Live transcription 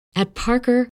At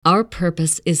Parker, our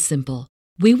purpose is simple.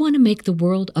 We want to make the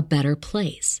world a better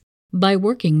place by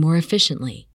working more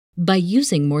efficiently, by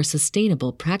using more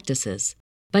sustainable practices,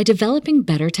 by developing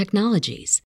better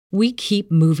technologies. We keep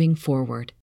moving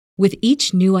forward. With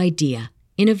each new idea,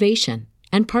 innovation,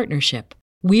 and partnership,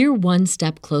 we're one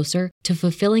step closer to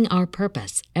fulfilling our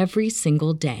purpose every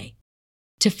single day.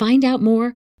 To find out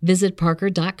more, visit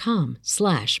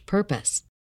parker.com/purpose.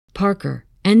 Parker,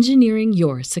 engineering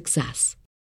your success.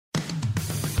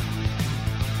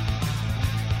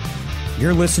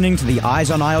 You're listening to the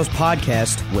Eyes on Isles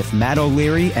podcast with Matt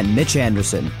O'Leary and Mitch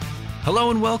Anderson.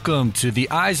 Hello and welcome to the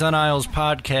Eyes on Isles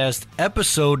podcast,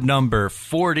 episode number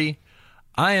 40.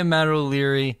 I am Matt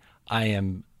O'Leary. I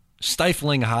am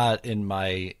stifling hot in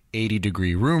my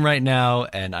 80-degree room right now,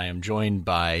 and I am joined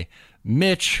by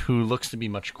Mitch, who looks to be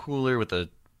much cooler with a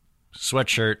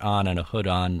sweatshirt on and a hood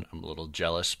on. I'm a little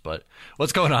jealous, but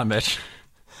what's going on, Mitch?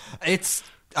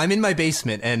 I'm in my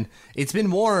basement, and it's been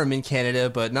warm in Canada,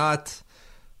 but not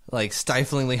like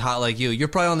stiflingly hot like you. You're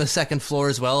probably on the second floor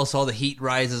as well, so all the heat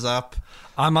rises up.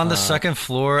 I'm on the second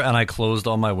floor, and I closed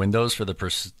all my windows for the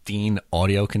pristine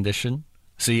audio condition.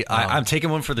 See, I'm taking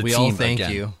one for the team. We all thank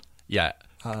again. you. Yeah.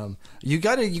 You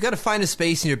gotta find a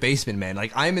space in your basement, man.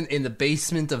 Like I'm in the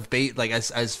basement of like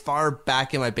as far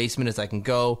back in my basement as I can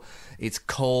go. It's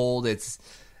cold. It's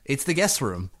the guest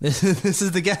room. This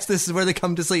is the guest. This is where they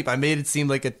come to sleep. I made it seem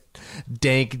like a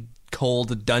dank,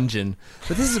 cold dungeon,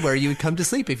 but this is where you would come to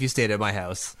sleep if you stayed at my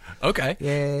house. Okay.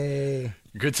 Yay.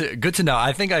 Good to know.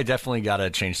 I think I definitely got to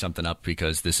change something up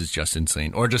because this is just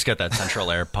insane. Or just get that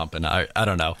central air pumping. I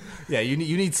don't know. Yeah, you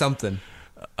need something.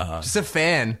 Just a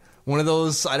fan. One of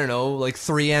those, I don't know, like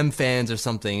 3M fans or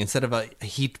something. Instead of a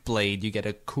heat blade, you get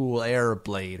a cool air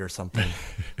blade or something.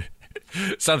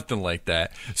 Something like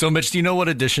that. So, Mitch, do you know what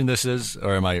edition this is?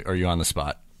 Or are you on the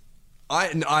spot?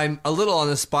 I'm a little on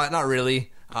the spot. Not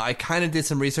really. I kind of did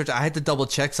some research. I had to double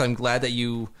check, so I'm glad that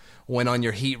you went on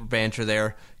your heat banter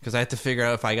there because I had to figure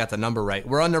out if I got the number right.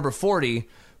 We're on number 40,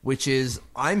 which is,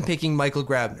 I'm picking Michael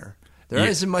Grabner. There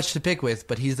isn't much to pick with,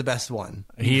 but he's the best one.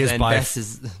 He is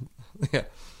yeah.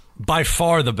 By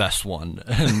far the best one.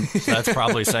 And that's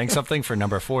probably saying something for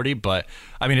number 40, but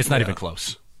I mean, it's not even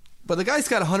close. But the guy's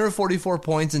got 144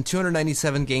 points in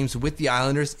 297 games with the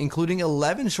Islanders, including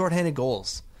 11 shorthanded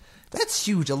goals. That's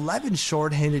huge, 11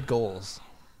 shorthanded goals.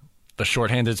 The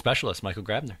shorthanded specialist, Michael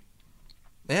Grabner.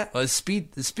 Yeah, well,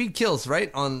 speed kills,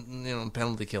 right? On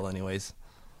penalty kill anyways.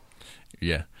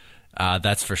 Yeah,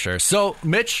 that's for sure. So,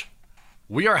 Mitch,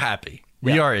 we are happy.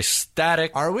 We are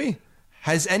ecstatic. Are we?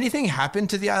 Has anything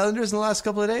happened to the Islanders in the last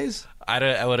couple of days? What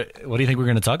do you think we're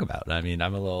going to talk about? I mean, I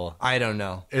don't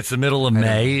know. It's the middle of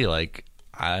May, like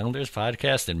Islanders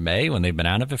podcast in May when they've been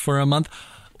out of it for a month.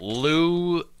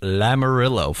 Lou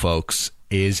Lamoriello, folks,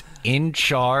 is in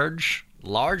charge,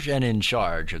 large and in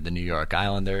charge of the New York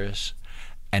Islanders,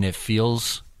 and it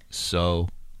feels so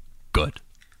good.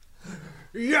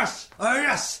 Yes,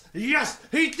 yes,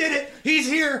 he did it. He's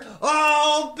here.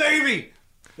 Oh, baby.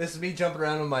 This is me jumping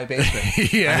around in my basement. I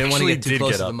didn't want to get too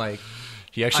close to the mic.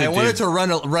 I wanted to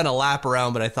run a lap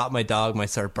around, but I thought my dog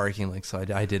might start barking, so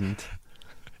I didn't.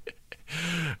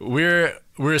 We're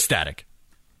ecstatic.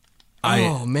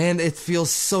 Man, it feels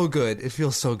so good. It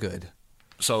feels so good.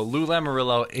 So Lou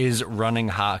Lamoriello is running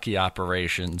hockey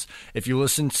operations. If you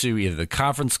listen to either the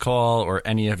conference call or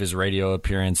any of his radio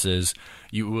appearances,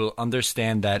 you will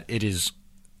understand that it is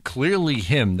clearly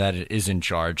him that is in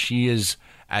charge. He is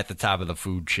at the top of the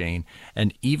food chain.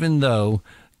 And even though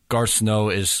Garth Snow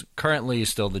is currently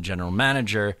still the general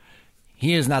manager,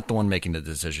 he is not the one making the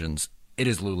decisions. It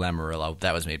is Lou Lamoriello.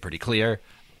 That was made pretty clear.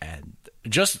 And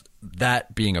just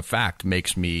that being a fact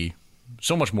makes me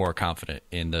so much more confident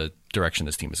in the direction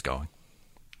this team is going.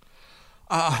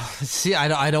 See,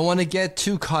 I don't want to get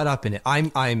too caught up in it.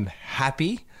 I'm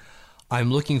happy.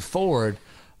 I'm looking forward,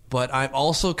 but I'm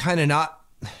also kind of not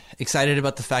excited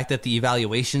about the fact that the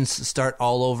evaluations start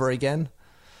all over again.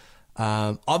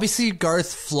 Obviously,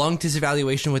 Garth flunked his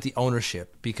evaluation with the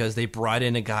ownership because they brought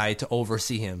in a guy to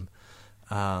oversee him.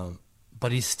 But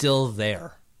he's still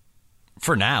there.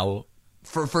 For now.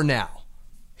 For now.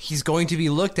 He's going to be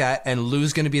looked at, and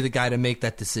Lou's going to be the guy to make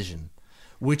that decision.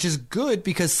 Which is good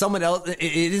because someone else... It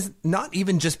is not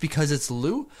even just because it's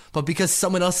Lou, but because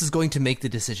someone else is going to make the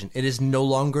decision. It is no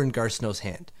longer in Garth Snow's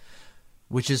hand.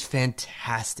 Which is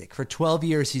fantastic. For 12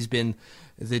 years, he's been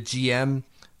the GM,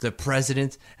 the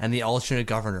president, and the alternate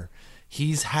governor.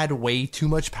 He's had way too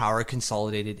much power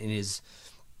consolidated in his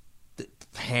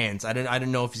hands. I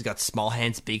don't know if he's got small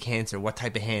hands, big hands, or what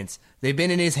type of hands. They've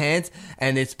been in his hands,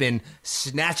 and it's been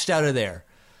snatched out of there.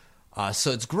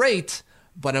 So it's great,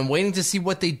 but I'm waiting to see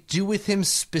what they do with him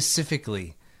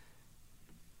specifically.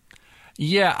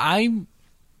 Yeah, I'm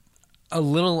a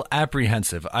little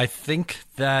apprehensive. I think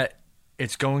that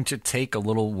it's going to take a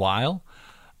little while,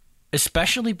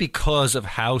 especially because of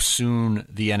how soon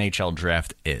the NHL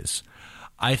draft is.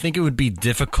 I think it would be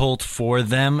difficult for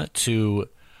them to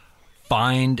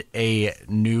find a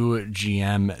new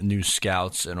GM, new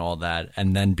scouts, and all that,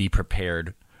 and then be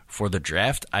prepared for the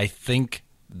draft. I think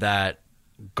that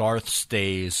Garth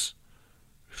stays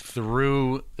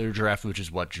through their draft, which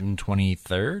is what, June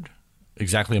 23rd?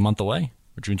 Exactly a month away?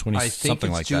 Or June 20th, I think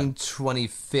something it's like June that.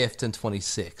 25th and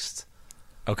 26th.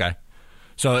 Okay.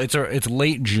 So it's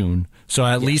late June. So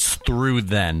at least through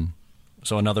then.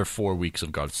 So another 4 weeks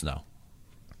of Garth Snow.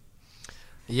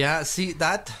 Yeah, see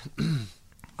that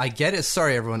I get it.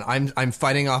 Sorry, everyone. I'm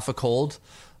fighting off a cold.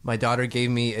 My daughter gave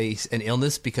me an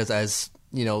illness because, as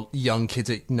you know, young kids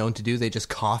are known to do, they just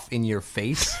cough in your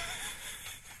face.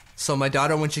 So my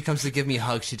daughter, when she comes to give me a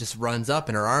hug, she just runs up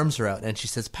and her arms are out and she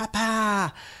says,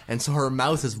 "Papa!" And so her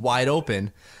mouth is wide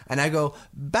open. And I go,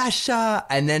 "Basha!"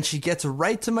 And then she gets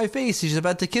right to my face. She's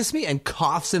about to kiss me and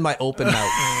coughs in my open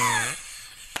mouth.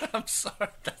 I'm sorry.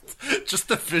 That's just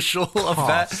the visual of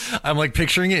that. I'm like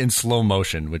picturing it in slow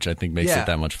motion, which I think makes it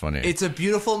that much funnier. It's a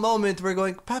beautiful moment. We're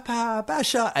going, "Papa,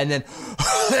 Basha," and then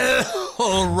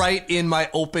right in my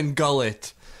open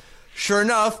gullet. Sure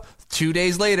enough, 2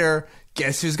 days later,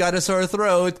 guess who's got a sore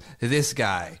throat? This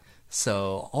guy.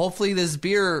 So hopefully this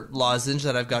beer lozenge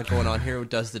that I've got going on here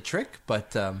does the trick.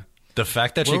 But the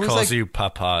fact that she calls you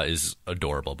Papa is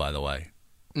adorable, by the way.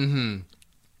 Mm-hmm.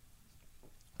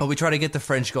 But we try to get the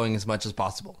French going as much as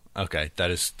possible. Okay,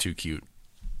 that is too cute.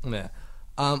 Yeah.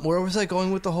 Where was I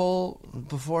going with the whole,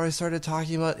 before I started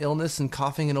talking about illness and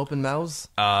coughing and open mouths?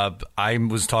 I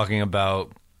was talking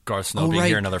about Garth Snow being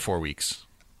here another 4 weeks.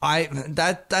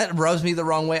 That rubs me the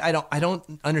wrong way. I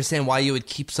don't understand why you would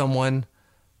keep someone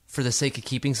for the sake of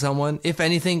keeping someone. If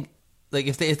anything, like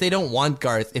if they don't want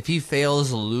Garth, if he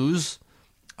fails Lou's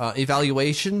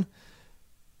evaluation,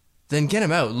 then get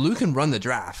him out. Lou can run the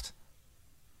draft.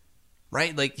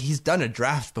 Right? Like, he's done a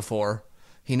draft before.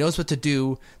 He knows what to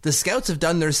do. The scouts have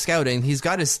done their scouting. He's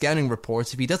got his scouting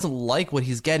reports. If he doesn't like what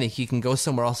he's getting, he can go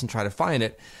somewhere else and try to find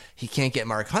it. He can't get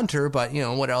Mark Hunter, but, you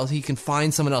know, what else? He can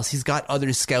find someone else. He's got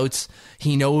other scouts.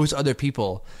 He knows other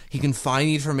people. He can find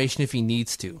the information if he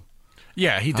needs to.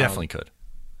 Yeah, he definitely could.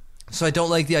 So I don't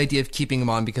like the idea of keeping him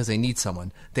on because they need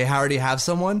someone. They already have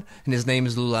someone, and his name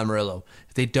is Lou Lamoriello.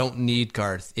 They don't need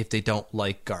Garth if they don't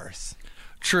like Garth.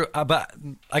 True, but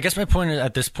I guess my point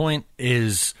at this point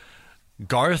is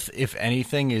Garth, if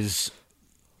anything, is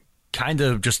kind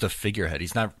of just a figurehead.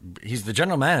 He's the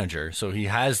general manager, so he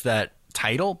has that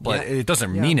title, but it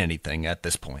doesn't mean anything at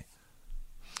this point.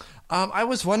 I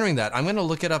was wondering that. I'm going to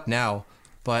look it up now,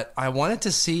 but I wanted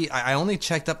to see. I only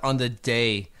checked up on the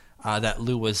day that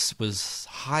Lou was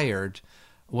hired,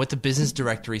 what the business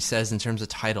directory says in terms of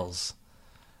titles.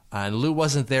 And Lou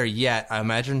wasn't there yet. I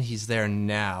imagine he's there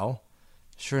now.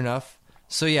 Sure enough.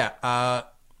 So yeah,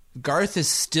 Garth is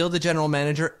still the general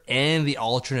manager and the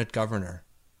alternate governor.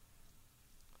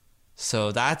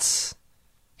 So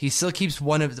he still keeps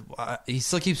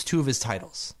two of his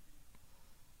titles.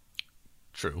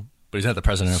 True, but he's not the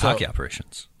president of hockey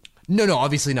operations. No,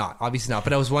 obviously not.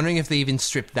 But I was wondering if they even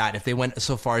stripped that, if they went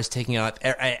so far as taking out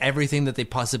everything that they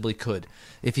possibly could,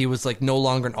 if he was like no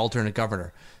longer an alternate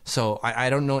governor. So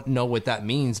I don't know what that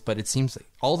means, but it seems like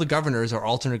all the governors or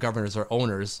alternate governors are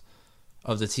owners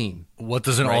of the team. What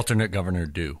does an alternate governor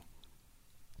do?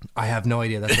 I have no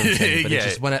idea. That's what I'm saying. But it's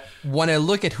just when I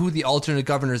look at who the alternate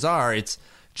governors are, it's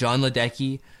John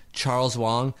Ledecky, Charles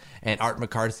Wang, and Art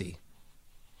McCarthy.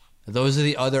 Those are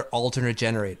the other alternate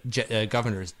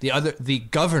governors. The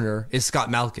governor is Scott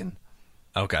Malkin.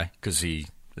 Okay, because he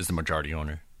is the majority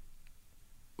owner.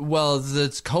 Well,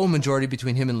 it's co-majority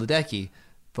between him and Ledecky,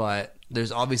 but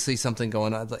there's obviously something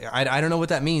going on. I don't know what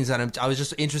that means, and I was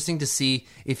just interesting to see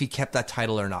if he kept that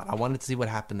title or not. I wanted to see what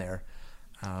happened there.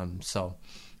 So,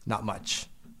 not much.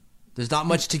 There's not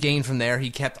much to gain from there.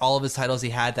 He kept all of his titles he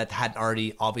had that hadn't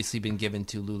already obviously been given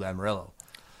to Lou Lamoriello.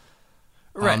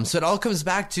 Right. So it all comes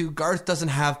back to Garth doesn't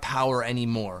have power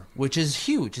anymore, which is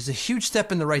huge. It's a huge step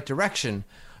in the right direction.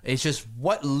 It's just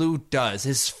what Lou does.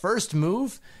 His first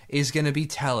move is going to be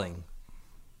telling.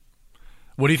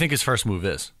 What do you think his first move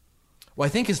is? Well, I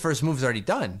think his first move is already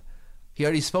done. He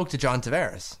already spoke to John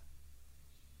Tavares.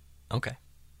 Okay.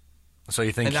 So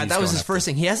you think that was his first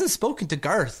thing. He hasn't spoken to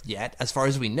Garth yet, as far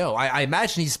as we know. I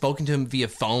imagine he's spoken to him via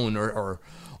phone or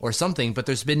something, but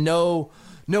there's been no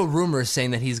rumors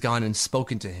saying that he's gone and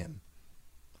spoken to him.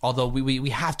 Although we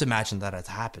have to imagine that it's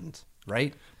happened,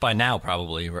 right? By now,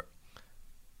 probably.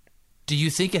 Do you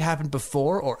think it happened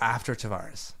before or after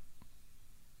Tavares?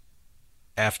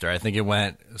 After. I think it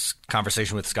went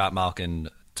conversation with Scott Malkin,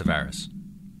 Tavares.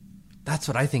 That's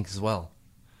what I think as well.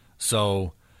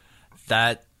 So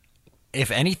that,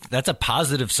 if any, that's a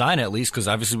positive sign at least, because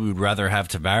obviously we would rather have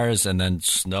Tavares and then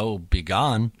Snow be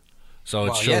gone. So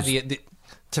it shows. Yeah,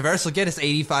 Tavares will get us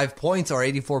 85 points or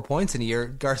 84 points in a year.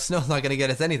 Garth Snow's not going to get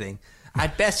us anything.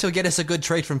 At best, he'll get us a good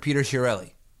trade from Peter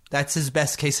Chiarelli. That's his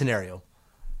best case scenario.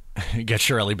 Get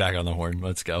Chiarelli back on the horn.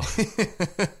 Let's go.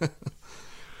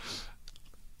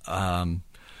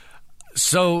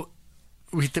 So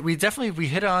we definitely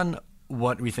hit on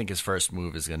what we think his first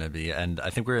move is going to be, and I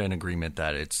think we're in agreement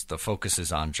that it's the focus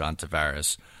is on John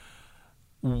Tavares.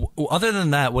 Other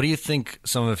than that, what do you think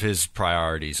some of his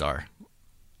priorities are?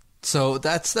 So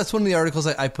that's one of the articles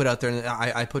I put out there, and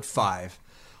I put 5.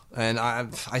 And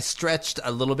I stretched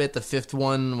a little bit. The 5th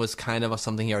one was kind of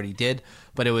something he already did,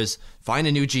 but it was find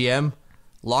a new GM,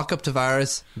 lock up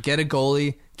Tavares, get a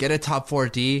goalie, get a top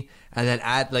 4D, and then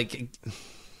add, like,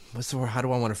 what's the word? How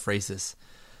do I want to phrase this?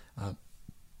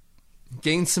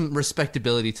 Gain some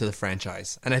respectability to the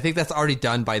franchise, and I think that's already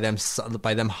done by them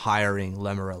hiring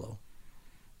Lamoriello.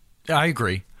 Yeah, I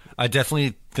agree. I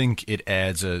definitely think it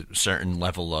adds a certain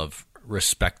level of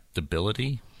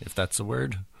respectability, if that's a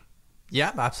word.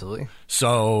 Yeah, absolutely.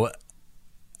 So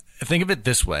think of it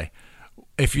this way.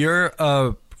 If you're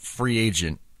a free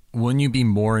agent, wouldn't you be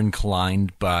more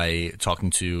inclined by talking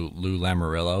to Lou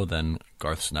Lamoriello than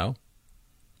Garth Snow?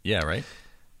 Yeah, right?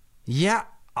 Yeah,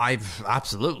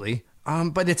 absolutely.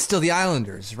 But it's still the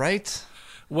Islanders, right?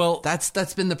 Well,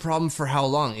 that's been the problem for how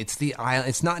long? It's the Island.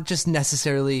 It's not just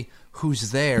necessarily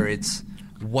who's there, it's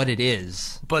what it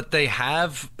is. But they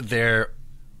have their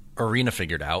arena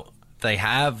figured out. They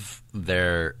have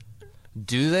their...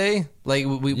 Do they? Like,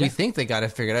 we think they got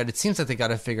it figured out. It seems like they got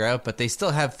it figured out, but they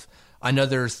still have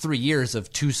another 3 years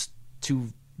of two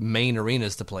main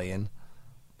arenas to play in.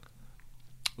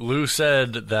 Lou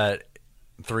said that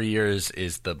 3 years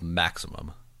is the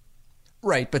maximum.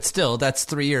 Right, but still, that's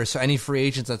 3 years. So any free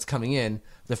agents that's coming in,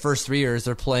 the first 3 years,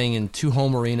 they're playing in 2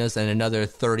 home arenas and another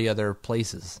 30 other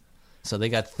places. So they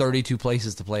got 32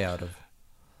 places to play out of.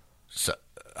 So,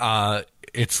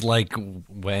 it's like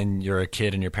when you're a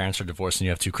kid and your parents are divorced and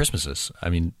you have 2 Christmases. I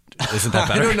mean, isn't that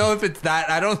better? I don't know if it's that.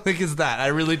 I don't think it's that. I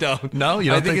really don't. No,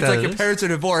 you don't I think it's that like your parents are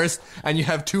divorced and you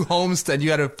have 2 homes and you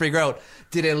got to figure out,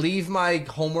 did I leave my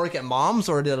homework at mom's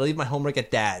or did I leave my homework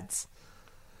at dad's?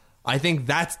 I think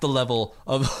that's the level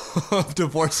of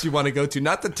divorce you want to go to,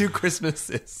 not the 2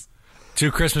 Christmases.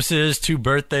 2 Christmases, 2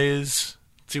 birthdays,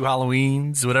 2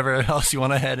 Halloweens, whatever else you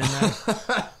want to head in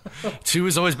there. 2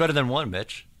 is always better than 1,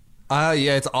 Mitch.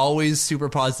 Yeah, it's always super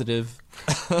positive.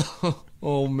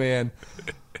 Oh, man.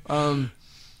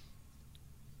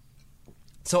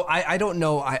 So I don't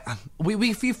know.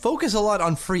 We focus a lot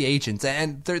on free agents,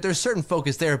 and there's certain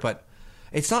focus there, but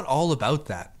it's not all about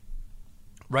that,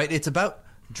 right? It's about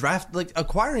draft. Like,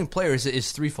 acquiring players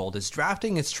is threefold. It's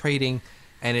drafting, it's trading,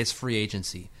 and it's free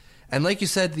agency. And like you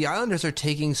said, the Islanders are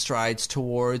taking strides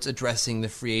towards addressing the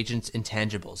free agents'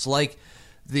 intangibles, like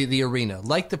the arena,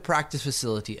 like the practice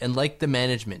facility, and like the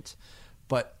management.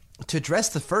 But to address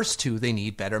the first 2, they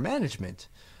need better management.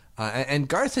 And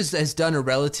Garth has done a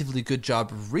relatively good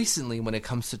job recently when it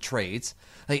comes to trades.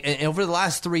 Like, and over the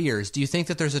last 3 years, do you think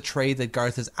that there's a trade that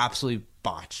Garth has absolutely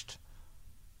botched?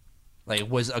 Like,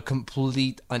 was a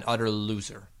complete and utter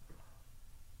loser?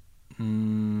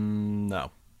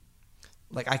 No.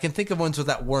 Like, I can think of ones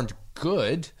that weren't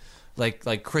good,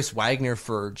 like Chris Wagner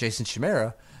for Jason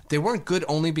Chimera. They weren't good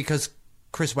only because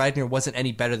Chris Wagner wasn't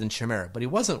any better than Chimera, but he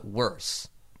wasn't worse.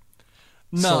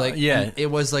 No, so, like, yeah. It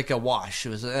was like a wash. It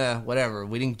was, whatever.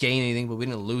 We didn't gain anything, but we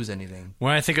didn't lose anything.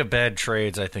 When I think of bad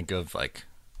trades, I think of, like,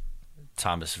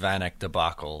 Thomas Vanek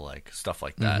debacle, like, stuff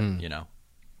like that, you know?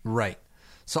 Right.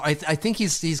 So I think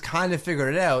he's kind of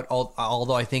figured it out,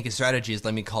 although I think his strategy is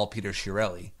let me call Peter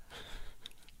Chiarelli.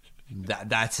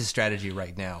 That's his strategy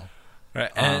right now.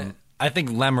 Right. And I think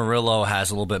Lamoriello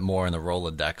has a little bit more in the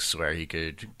Rolodex where he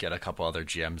could get a couple other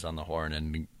GMs on the horn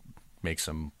and make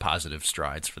some positive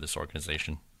strides for this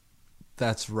organization.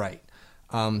 That's right.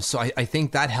 So I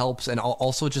think that helps. And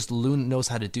also just Lou knows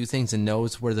how to do things and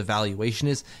knows where the valuation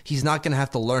is. He's not going to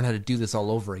have to learn how to do this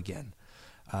all over again.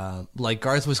 Like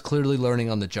Garth was clearly learning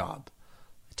on the job.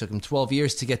 It took him 12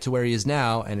 years to get to where he is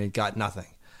now, and it got nothing.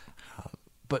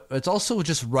 But it's also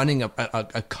just running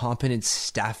a competent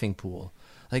staffing pool.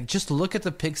 Like, just look at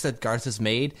the picks that Garth has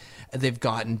made. They've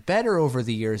gotten better over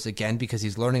the years, again, because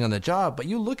he's learning on the job. But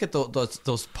you look at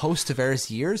those post-Tavares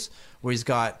years where he's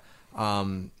got,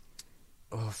 how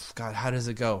does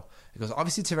it go? It goes,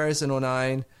 obviously, Tavares in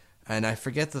 2009, and I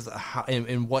forget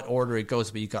in what order it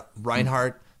goes, but you got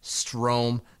Reinhart,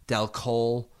 Strome, Dal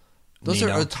Cole. Those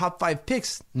are top 5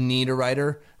 picks.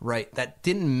 Niederreiter, right? That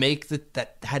didn't make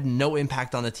that had no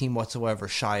impact on the team whatsoever.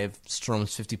 Shy of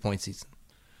Strome's 50-point season.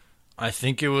 I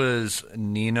think it was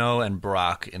Nino and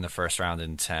Brock in the first round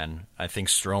in 10. I think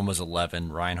Strome was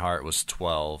 11. Reinhart was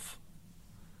 12.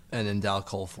 And then Dal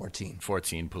Cole 14.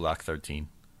 14. Pulock 13.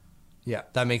 Yeah,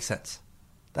 that makes sense.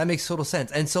 That makes total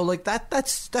sense. And so like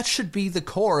that should be the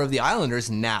core of the Islanders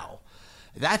now.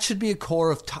 That should be a core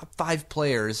of top 5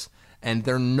 players, and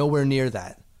they're nowhere near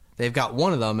that. They've got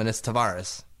one of them, and it's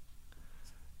Tavares.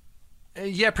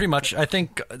 Yeah, pretty much. I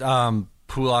think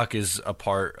Pulock is a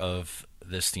part of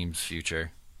this team's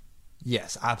future.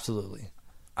 Yes, absolutely.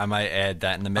 I might add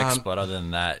that in the mix, but other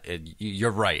than that,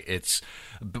 you're right.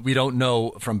 We don't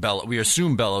know from Bellows. We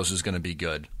assume Bellows is going to be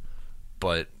good,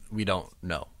 but we don't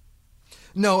know.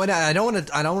 No, and I don't want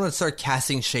to start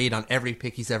casting shade on every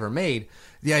pick he's ever made.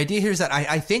 The idea here is that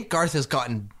I think Garth has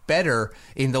gotten better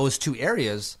in those 2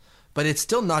 areas, but it's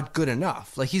still not good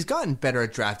enough. Like, he's gotten better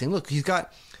at drafting. Look, he's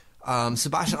got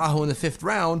Sebastian Aho in the 5th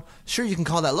round. Sure, you can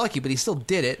call that lucky, but he still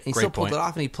did it. He still pulled it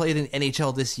off, and he played in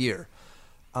NHL this year.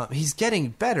 He's getting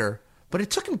better, but it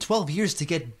took him 12 years to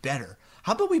get better.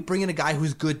 How about we bring in a guy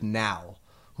who's good now,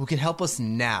 who can help us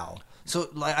now? So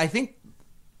like, I think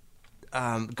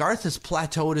Garth has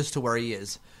plateaued as to where he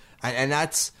is, and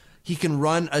that's he can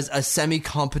run a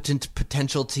semi-competent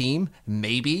potential team,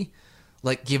 maybe,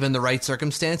 like given the right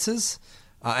circumstances.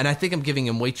 And I think I'm giving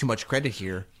him way too much credit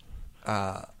here.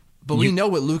 But we know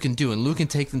what Lou can do, and Lou can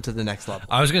take them to the next level.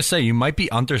 I was going to say, you might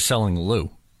be underselling Lou.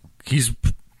 He's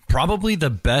probably the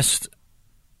best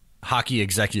hockey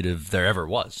executive there ever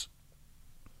was.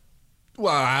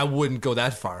 Well, I wouldn't go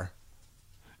that far.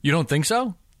 You don't think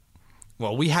so?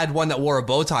 Well, we had one that wore a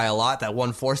bow tie a lot that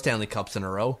won 4 Stanley Cups in a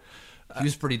row. He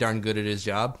was pretty darn good at his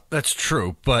job. That's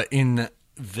true, but in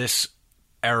this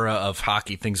era of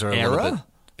hockey, things are a little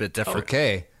bit different.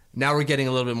 Okay, now we're getting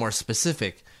a little bit more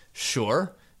specific.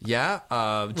 Sure, yeah,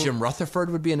 Jim Rutherford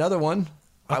would be another one,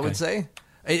 I would say.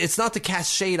 It's not to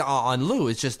cast shade on Lou.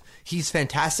 It's just he's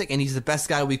fantastic, and he's the best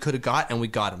guy we could have got, and we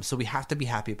got him. So we have to be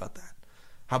happy about that.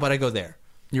 How about I go there?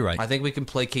 You're right. I think we can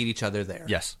placate each other there.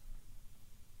 Yes.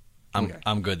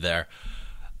 I'm good there.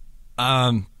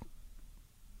 I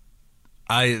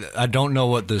don't know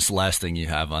what this last thing you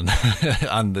have on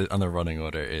on the running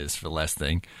order is for the last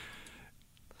thing.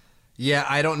 Yeah,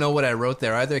 I don't know what I wrote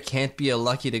there either. Can't be a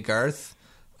lucky to Garth.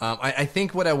 I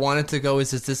think what I wanted to go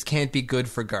is this can't be good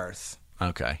for Garth.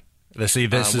 Okay. See,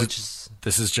 this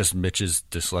is just Mitch's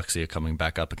dyslexia coming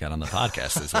back up again on the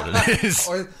podcast is what it is.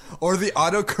 or the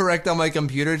autocorrect on my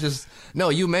computer just, no,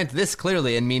 you meant this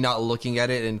clearly, and me not looking at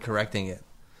it and correcting it.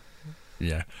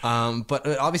 Yeah. But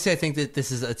obviously I think that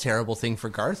this is a terrible thing for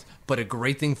Garth, but a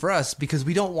great thing for us because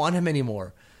we don't want him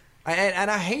anymore. And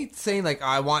I hate saying, like,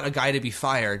 I want a guy to be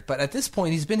fired, but at this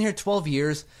point he's been here 12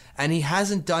 years, and he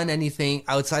hasn't done anything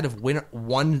outside of win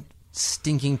one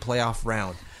stinking playoff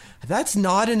round. That's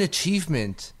not an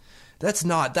achievement. That's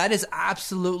not. That is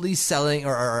absolutely selling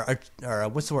or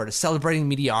what's the word? Celebrating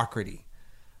mediocrity.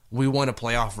 We won a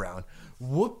playoff round.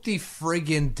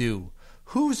 Whoop-de-friggin' do.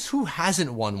 Who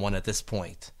hasn't won one at this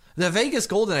point? The Vegas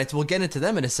Golden Knights, we'll get into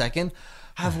them in a second,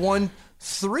 have won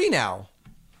 3 now.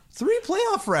 3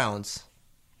 playoff rounds.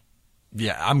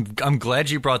 Yeah, I'm glad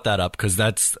you brought that up because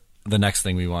that's the next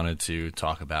thing we wanted to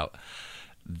talk about.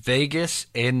 Vegas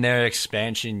in their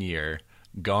expansion year,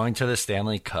 going to the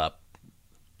Stanley Cup,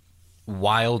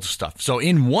 wild stuff. So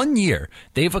in 1 year,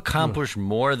 they've accomplished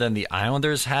more than the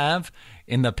Islanders have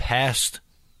in the past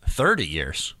 30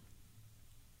 years.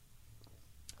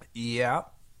 Yeah.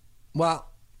 Well,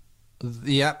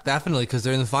 yeah, definitely, because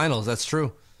they're in the finals. That's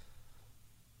true.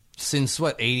 Since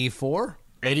what, 84?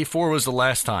 84 was the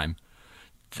last time.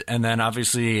 And then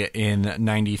obviously in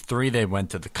 93, they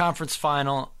went to the conference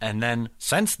final. And then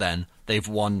since then, they've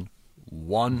won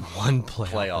one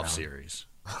playoff series.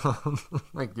 Oh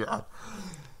my God.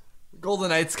 Golden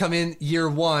Knights come in year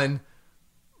 1.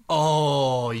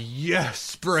 Oh,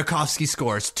 yes. Burakovsky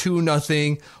scores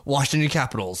 2-0 Washington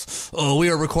Capitals. Oh, we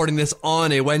are recording this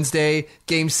on a Wednesday,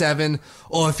 Game 7.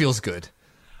 Oh, it feels good.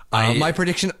 My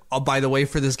prediction, by the way,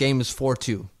 for this game is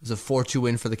 4-2. It's a 4-2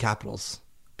 win for the Capitals.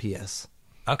 P.S.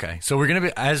 Okay, so we're going to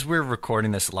be, as we're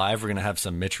recording this live, we're going to have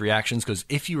some Mitch reactions, because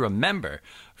if you remember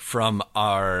from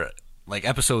our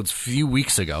episodes a few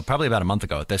weeks ago, probably about a month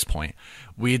ago at this point,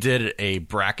 we did a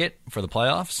bracket for the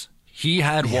playoffs. He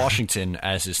had Washington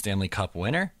as his Stanley Cup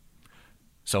winner.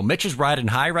 So Mitch is riding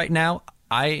high right now.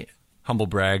 I humble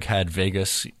brag, had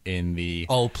Vegas in the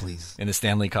Oh, please. in the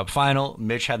Stanley Cup final.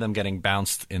 Mitch had them getting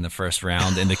bounced in the first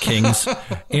round, and the Kings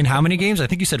in how many games? I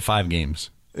think you said 5 games.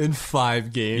 In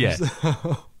 5 games.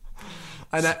 Yeah.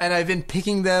 and I've been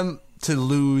picking them to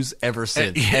lose ever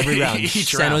since. Every round.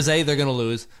 Each San round. Jose, they're going to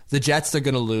lose. The Jets, they're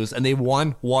going to lose. And they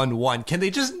won. Can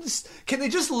they just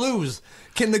lose?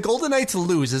 Can the Golden Knights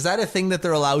lose? Is that a thing that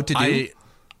they're allowed to do?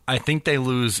 I think they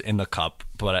lose in the Cup,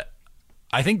 but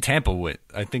I think Tampa win.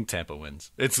 I think Tampa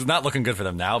wins. It's not looking good for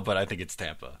them now, but I think it's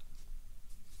Tampa.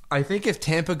 I think if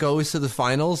Tampa goes to the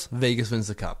finals, Vegas wins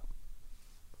the Cup.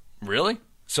 Really?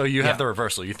 So you have Yeah. the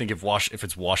reversal. You think if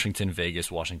it's Washington, Vegas,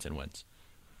 Washington wins.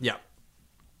 Yeah.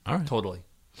 All right. Totally.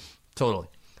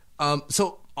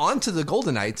 So on to the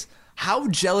Golden Knights. How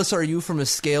jealous are you from a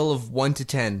scale of 1 to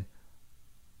 10?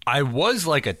 I was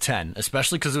like a 10,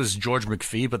 especially because it was George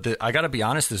McPhee, but I got to be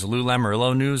honest, this Lou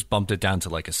Lamoriello news bumped it down to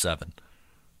like a 7.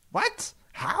 What?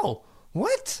 How?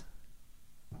 What?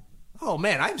 Oh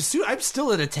man, I'm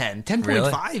still at a 10. 10.5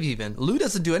 Really? even. Lou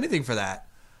doesn't do anything for that.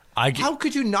 I How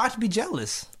could you not be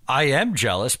jealous? am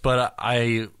jealous, but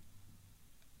I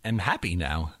am happy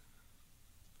now.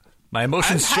 My I'm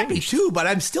emotions happy changed. too, but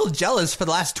I'm still jealous for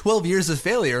the last 12 years of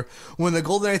failure when the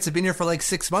Golden Knights have been here for like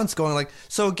 6 months going like,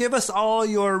 so give us all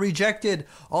your rejected,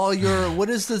 all your, what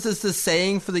is this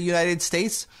saying for the United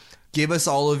States? Give us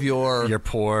all of your... You're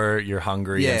poor, you're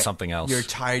hungry, and something else. You're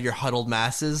tired, you're huddled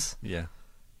masses. Yeah.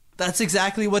 That's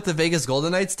exactly what the Vegas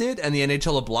Golden Knights did, and the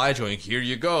NHL obliged, going, here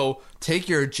you go, take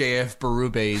your JF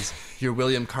Berubes, your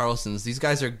William Karlssons. These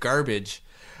guys are garbage.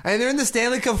 And they're in the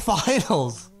Stanley Cup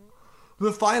Finals.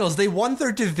 The finals. They won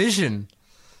their division.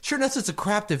 Sure enough, it's a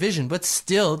crap division, but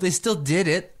still, they still did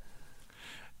it.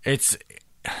 It's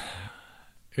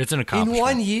an accomplishment. In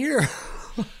 1 year.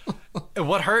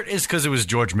 What hurt is because it was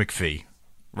George McPhee,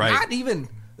 right? Not even...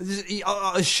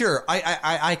 sure,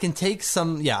 I can take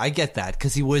some... Yeah, I get that,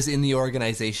 because he was in the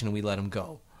organization and we let him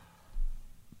go.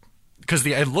 Because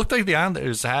it looked like the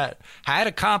Islanders had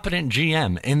a competent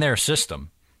GM in their system,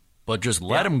 but just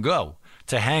let him go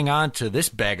to hang on to this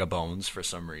bag of bones for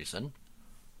some reason.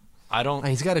 I don't...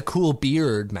 He's got a cool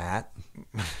beard, Matt.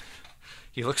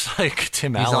 He looks like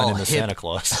Tim He's Allen all in the hip. Santa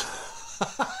Claus.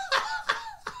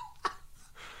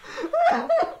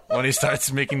 When he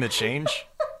starts making the change.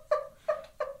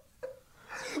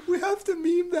 We have to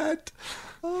meme that.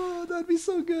 Oh, that'd be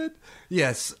so good.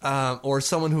 Yes, or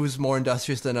someone who's more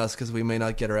industrious than us because we may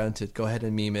not get around to it. Go ahead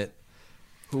and meme it.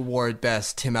 Who wore it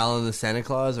best, Tim Allen the Santa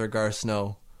Claus or Gar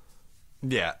Snow?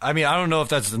 Yeah, I mean, I don't know if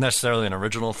that's necessarily an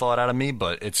original thought out of me,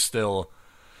 but it's still,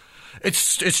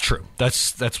 it's true.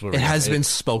 That's what It has been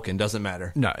spoken. Doesn't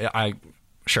matter. No,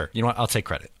 sure. You know what? I'll take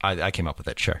credit. I came up with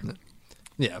it. Sure.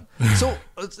 Yeah. So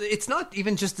it's not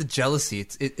even just the jealousy.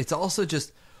 It's also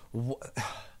just,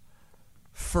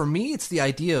 for me, it's the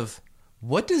idea of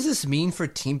what does this mean for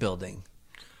team building?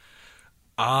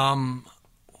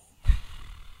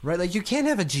 Right, like you can't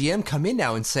have a GM come in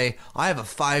now and say, I have a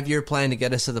 5-year plan to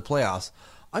get us to the playoffs.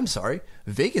 I'm sorry,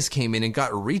 Vegas came in and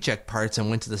got reject parts and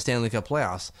went to the Stanley Cup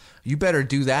playoffs. You better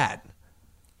do that.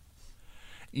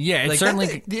 Yeah, it's Like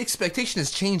certainly... the expectation has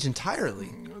changed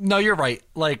entirely. No, you're right.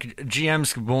 Like,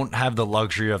 GMs won't have the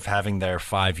luxury of having their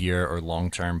 5-year or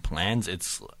long-term plans.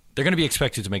 They're going to be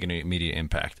expected to make an immediate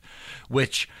impact,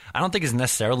 which I don't think is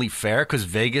necessarily fair because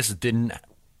Vegas didn't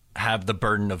have the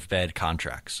burden of bad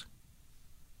contracts.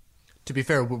 To be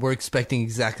fair, we're expecting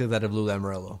exactly that of Lou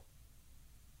Lamoriello.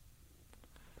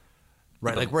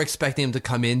 Right, like we're expecting him to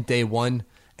come in day one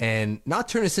and not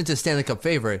turn us into a Stanley Cup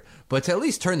favorite, but to at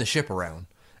least turn the ship around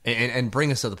and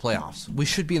bring us to the playoffs. We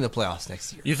should be in the playoffs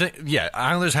next year. You think? Yeah,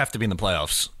 Islanders have to be in the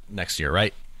playoffs next year,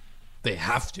 right? They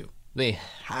have to. They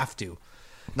have to.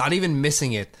 Not even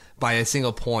missing it by a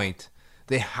single point.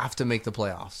 They have to make the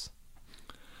playoffs.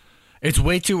 It's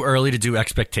way too early to do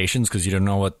expectations because you don't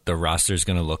know what the roster is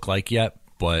going to look like yet.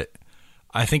 But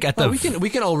I think at the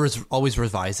we can always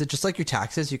revise it, just like your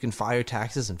taxes. You can file your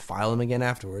taxes and file them again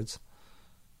afterwards.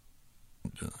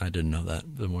 I didn't know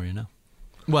that. The more you know.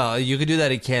 Well, you could do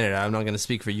that in Canada. I'm not going to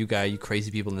speak for you crazy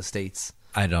people in the States.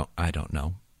 I don't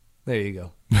know. There you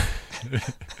go.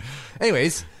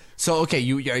 Anyways, so okay,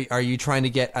 are you trying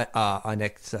to get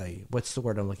what's the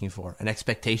word I'm looking for? An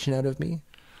expectation out of me?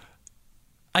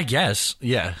 I guess,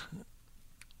 yeah.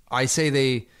 I saw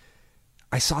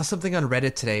something on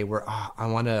Reddit today where I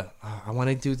want to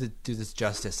do this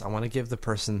justice. I want to give the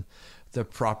person the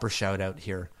proper shout out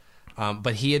here.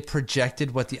 But he had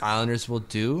projected what the Islanders will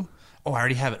do. Oh, I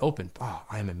already have it open. Oh,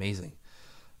 I am amazing.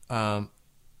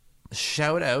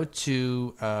 Shout out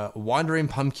to Wandering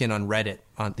Pumpkin on Reddit,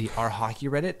 on the Our Hockey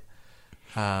Reddit,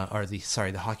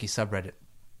 the hockey subreddit.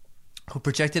 who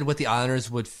projected what the Islanders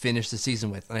would finish the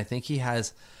season with, and I think he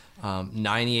has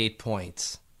 98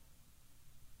 points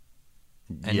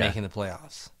and making the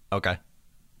playoffs. Okay.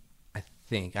 I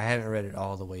think. I haven't read it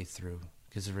all the way through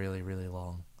because it's really, really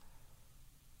long.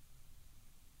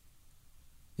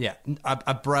 Yeah,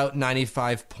 about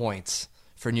 95 points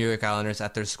for New York Islanders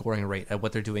at their scoring rate, at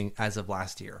what they're doing as of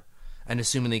last year, and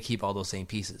assuming they keep all those same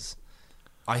pieces.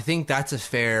 I think that's a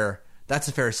fair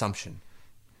assumption.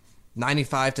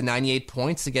 95 to 98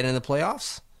 points to get in the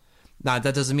playoffs. Now,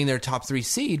 that doesn't mean they're a top 3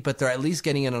 seed, but they're at least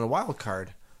getting in on a wild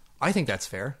card. I think that's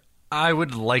fair. I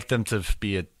would like them to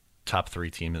be a top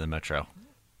 3 team in the Metro.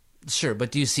 Sure,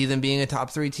 but do you see them being a top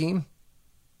 3 team?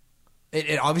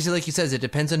 It obviously, like you said, it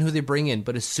depends on who they bring in,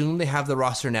 but assume they have the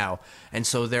roster now. And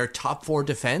so their top 4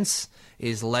 defense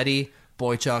is Leddy,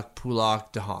 Boychuk,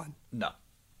 Pulak, DeHaan. No.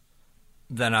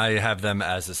 Then I have them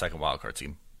as the second wildcard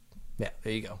team. Yeah,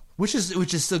 there you go. Which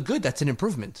is still good. That's an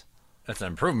improvement. That's an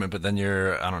improvement, but then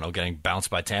you're, I don't know, getting bounced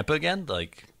by Tampa again?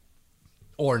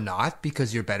 Or not,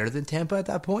 because you're better than Tampa at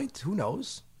that point. Who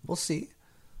knows? We'll see.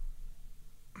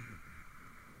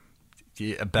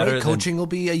 Yeah, coaching will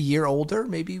be a year older.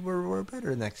 Maybe we're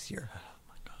better next year. Oh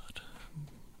my God.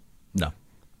 No.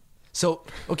 So,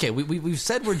 okay, we've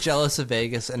said we're jealous of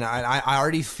Vegas, and I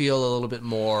already feel a little bit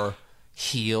more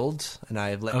healed, and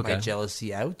I've let my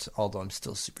jealousy out, although I'm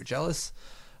still super jealous.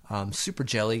 Super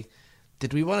jelly.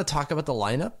 Did we want to talk about the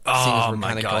lineup? Oh, we're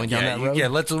my God. Going down that road? Yeah,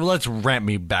 let's ramp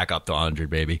me back up to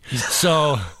 100, baby.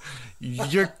 So,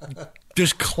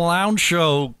 this clown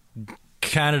show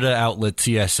Canada outlet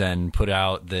TSN put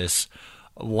out this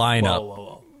lineup.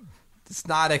 Whoa. It's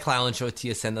not a clown show at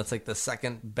TSN. That's like the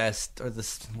second best, or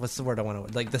what's the word I want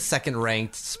to, like the second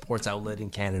ranked sports outlet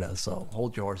in Canada. So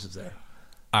hold your horses there.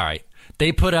 All right.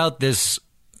 They put out this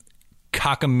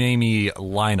cockamamie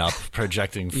lineup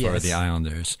projecting for the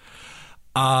Islanders.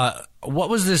 What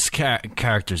was this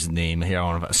character's name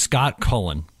here? Scott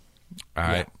Cullen. All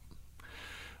right. Yeah.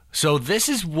 So this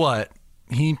is what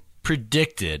he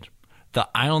predicted the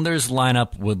Islanders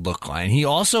lineup would look like. And he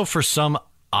also, for some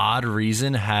odd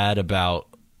reason, had about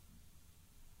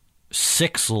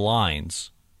 6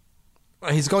 lines.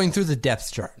 He's going through the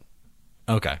depth chart.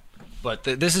 Okay. But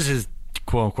this is his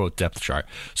quote-unquote depth chart.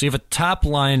 So you have a top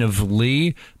line of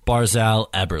Lee,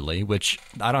 Barzal, Eberle, which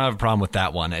I don't have a problem with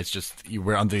that one. It's just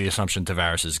we're under the assumption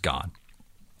Tavares is gone.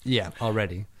 Yeah,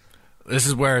 already. This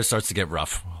is where it starts to get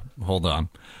rough. Hold on.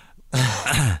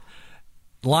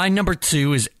 Line number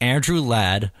 2 is Andrew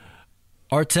Ladd,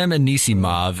 Artem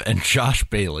Anisimov, and Josh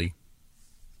Bailey.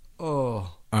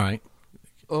 Oh. All right.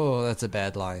 Oh, that's a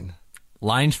bad line.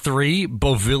 Line 3,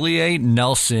 Beauvillier,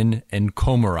 Nelson, and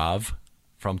Komarov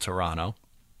from Toronto.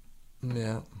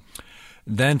 Yeah.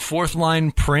 Then 4th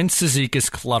line, Prince, Cizikas,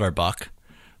 Clutterbuck.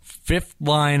 5th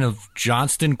line of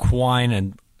Johnston, Quine,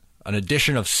 and an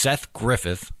addition of Seth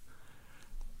Griffith.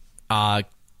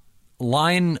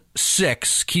 Line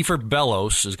 6, Kiefer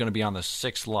Bellows is going to be on the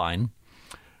 6th line.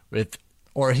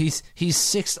 Or he's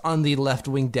 6th on the left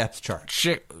wing depth chart.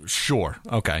 Sure,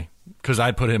 okay. Because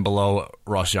I put him below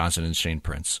Ross Johnson and Shane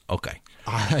Prince. Okay.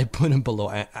 I put him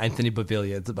below Anthony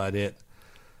Beauvillier. That's about it.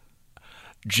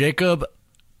 Jacob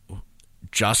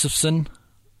Josephson.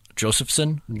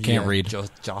 Can't read.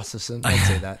 Josephson. I'd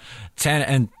say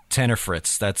that. Tanner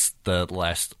Fritz. That's the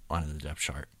last line of the depth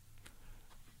chart.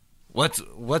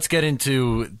 Let's get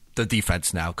into the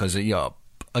defense now, because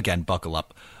again, buckle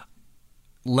up.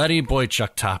 Leddy,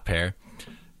 Boychuk, top pair.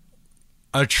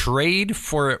 A trade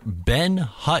for Ben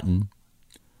Hutton.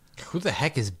 Who the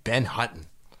heck is Ben Hutton?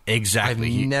 Exactly.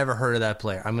 I've never heard of that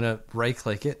player. I'm going to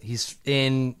right-click it. He's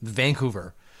in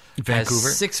Vancouver.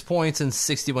 Has 6 points in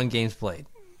 61 games played.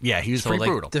 Yeah, he was pretty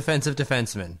brutal. Defensive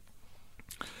defenseman.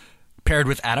 Paired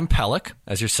with Adam Pelech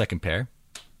as your second pair.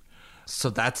 So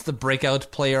that's the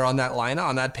breakout player on that lineup,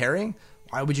 on that pairing?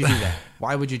 Why would you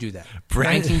do that?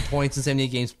 19 points in 78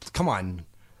 games. Come on.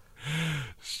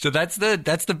 So that's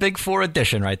the big 4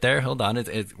 addition right there. Hold on.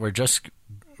 We're just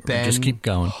keep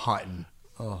going. Hutton.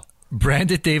 Oh.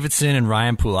 Brandon Davidson and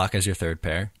Ryan Pulak as your third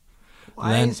pair.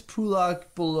 Why is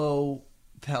Pulak below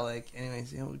Pelech?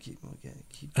 Anyways, we'll keep going.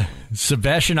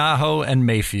 Sebastian Aho and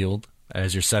Mayfield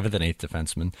as your 7th and 8th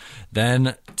defenseman.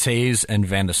 Then Taves and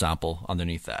Van de Sample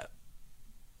underneath that.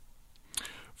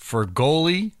 For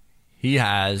goalie, he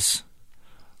has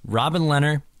Robin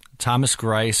Leonard, Thomas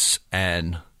Greiss,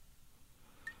 and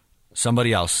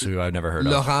somebody else who I've never heard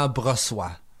of. Laurent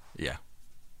Brossoit. Yeah.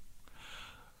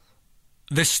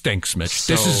 This stinks, Mitch.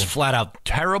 This is flat out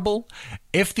terrible.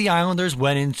 If the Islanders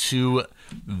went into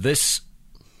this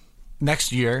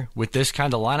next year with this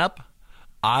kind of lineup,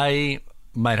 I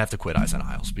might have to quit Ice on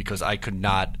Isles, because I could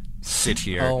not sit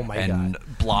here Oh my and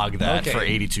God. blog that for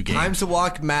 82 games. Time to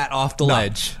walk Matt off the No.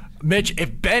 ledge. Mitch,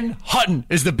 if Ben Hutton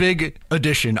is the big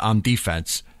addition on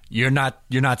defense, you're not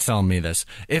telling me this.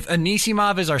 If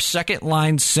Anisimov is our second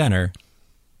line center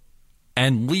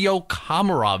and Leo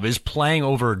Komarov is playing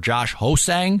over Josh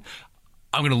Hosang,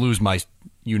 I'm going to lose my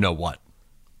you-know-what.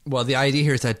 Well, the idea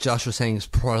here is that Josh was saying is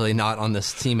probably not on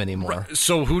this team anymore.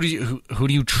 So who do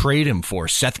you trade him for?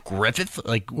 Seth Griffith?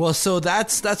 Well, so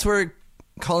that's where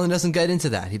Colin doesn't get into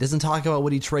that. He doesn't talk about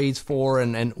what he trades for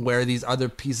and where these other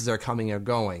pieces are coming or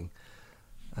going.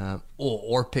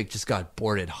 Orpik just got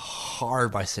boarded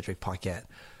hard by Cedric Paquette.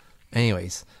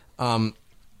 Anyways,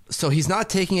 so he's not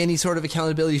taking any sort of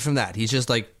accountability from that. He's just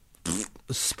like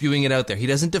spewing it out there. He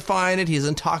doesn't define it. He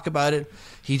doesn't talk about it.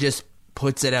 He just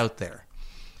puts it out there.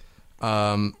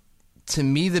 To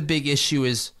me, the big issue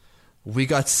is we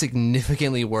got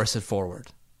significantly worse at forward.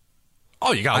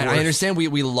 Oh, you got worse. I understand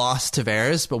we lost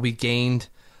Tavares, but we gained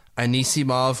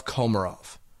Anisimov,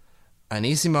 Komarov.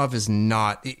 Anisimov is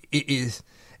not...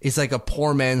 It's like a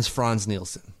poor man's Franz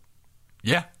Nielsen.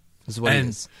 Yeah. Is what it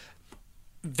is.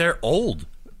 They're old.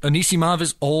 Anisimov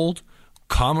is old.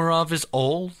 Komarov is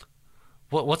old.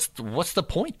 What's the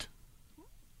point?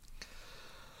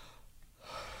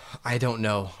 I don't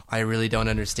know. I really don't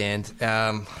understand.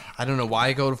 I don't know why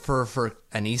I go for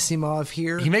Anisimov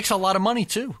here. He makes a lot of money,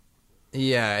 too.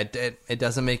 Yeah, it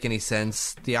doesn't make any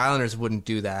sense. The Islanders wouldn't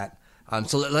do that.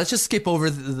 So let's just skip over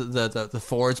the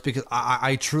forwards because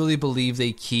I truly believe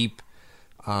they keep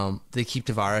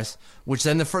Tavares, which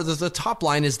then the top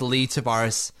line is Lee,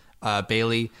 Tavares,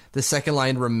 Bailey. The second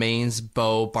line remains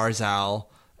Bo, Barzal,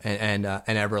 and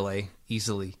Eberle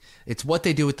easily. It's what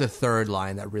they do with the third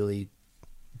line that really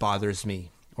bothers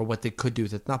me, or what they could do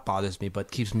that not bothers me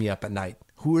but keeps me up at night.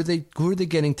 Who are they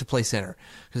getting to play center?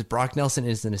 Because Brock Nelson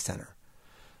isn't a center.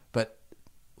 But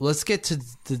let's get to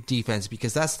the defense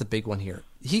because that's the big one here.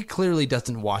 He clearly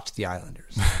doesn't watch the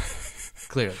Islanders.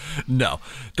 Clearly. No.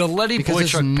 The Letty because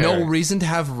Boychuk there's no pair. reason to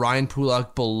have Ryan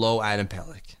Pulak below Adam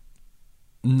Pelech.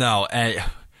 No.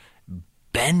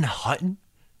 Ben Hutton?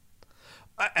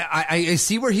 I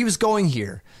see where he was going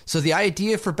here. So the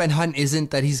idea for Ben Hutton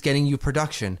isn't that he's getting you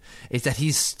production. It's that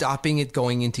he's stopping it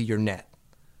going into your net,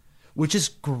 which is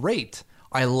great.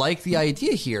 I like the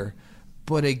idea here.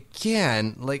 But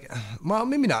again, well,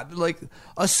 maybe not.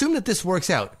 Assume that this works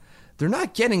out. They're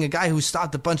not getting a guy who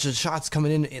stopped a bunch of shots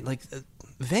coming in.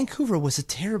 Vancouver was a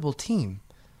terrible team.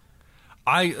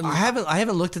 I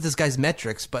haven't looked at this guy's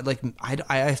metrics, but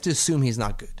I have to assume he's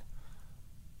not good.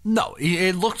 No,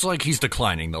 it looks like he's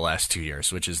declining the last 2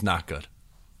 years, which is not good.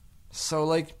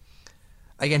 So,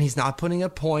 again, he's not putting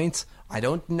up points. I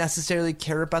don't necessarily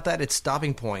care about that. It's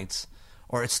stopping points,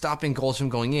 or it's stopping goals from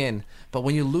going in. But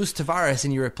when you lose Tavares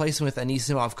and you replace him with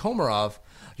Anisimov, Komarov,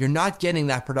 you're not getting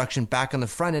that production back on the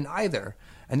front end either.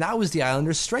 And that was the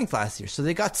Islanders' strength last year. So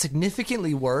they got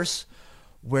significantly worse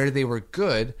where they were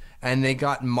good, and they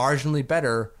got marginally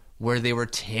better where they were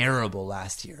terrible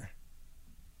last year.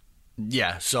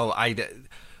 Yeah, so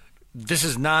this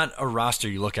is not a roster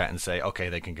you look at and say, okay,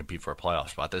 they can compete for a playoff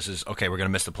spot. This is, okay, we're going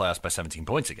to miss the playoffs by 17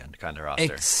 points again kind of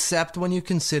roster. Except when you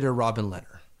consider Robin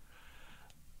Lehner.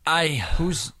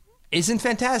 Who's isn't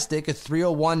fantastic, a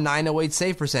 301, 908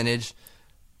 save percentage.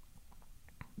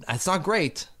 That's not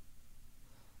great.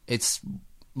 It's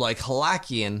like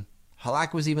Halakian.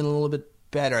 Halak was even a little bit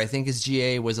better. I think his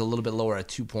GA was a little bit lower at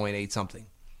 2.8 something.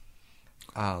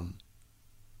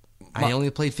 I only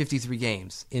played 53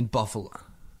 games in Buffalo.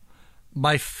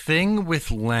 My thing with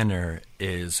Lehner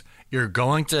is you're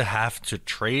going to have to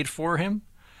trade for him,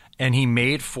 and he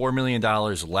made $4 million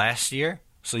last year,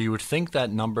 so you would think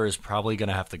that number is probably going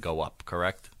to have to go up,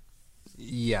 correct?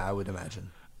 Yeah, I would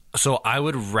imagine. So I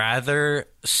would rather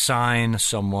sign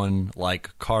someone like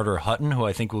Carter Hutton, who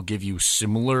I think will give you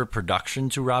similar production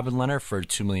to Robin Lehner for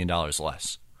 $2 million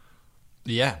less.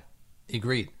 Yeah,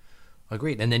 agreed.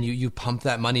 And then you pump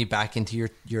that money back into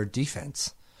your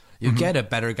defense. You get a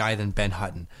better guy than Ben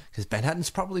Hutton because Ben Hutton's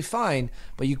probably fine,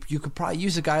 but you could probably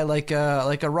use a guy like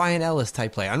a Ryan Ellis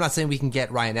type player. I'm not saying we can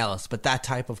get Ryan Ellis, but that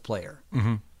type of player.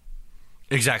 Mm-hmm.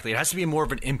 Exactly. It has to be more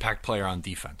of an impact player on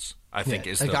defense, I think.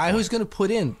 Is a guy who's going to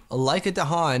put in, like a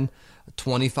DeHaan,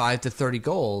 25 to 30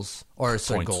 goals, or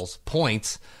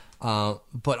points,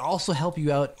 but also help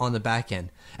you out on the back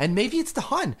end. And maybe it's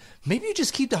DeHaan. Maybe you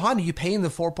just keep DeHaan and you pay him the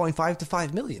 $4.5 to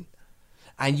 $5 million,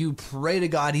 and you pray to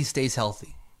God he stays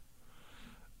healthy.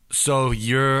 So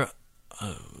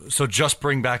so just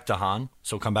bring back DeHaan.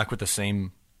 So come back with the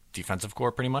same defensive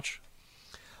core, pretty much.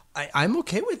 I'm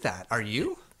okay with that. Are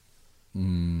you?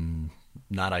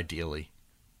 Not ideally.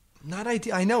 Not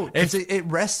ideal. I know. It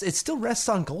still rests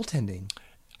on goaltending.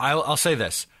 I'll say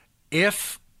this: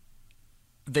 if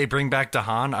they bring back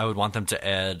DeHaan, I would want them to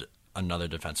add another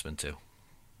defenseman too.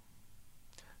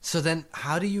 So then,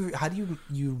 how do you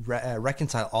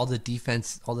reconcile all the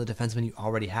defensemen you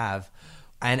already have,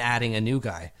 and adding a new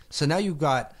guy? So now you've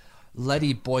got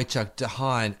Leddy, Boychuk,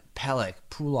 DeHaan, Pelech,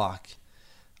 Pulak.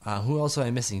 Who else am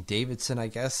I missing? Davidson, I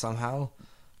guess somehow.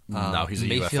 No, he's a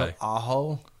Mayfield, UFA.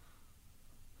 Aho.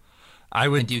 I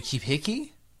would. And do you keep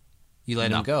Hickey? You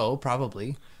let him go,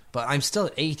 probably. But I'm still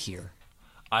at 8 here.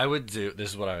 I would do.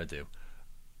 This is what I would do.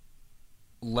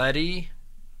 Leddy,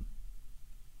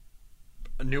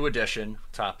 a new addition,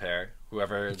 top pair,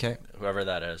 whoever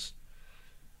that is.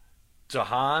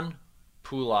 DeHaan,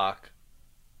 Pulak,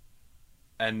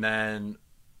 and then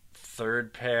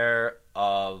third pair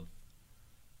of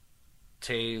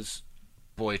Taves,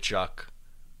 Boychuk,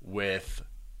 with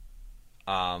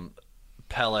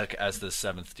Pelech as the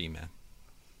 7th D-man.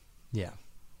 Yeah,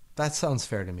 that sounds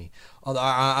fair to me. Although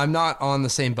I'm not on the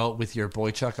same boat with your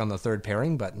Boychuk on the third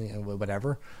pairing, but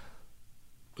whatever.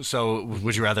 So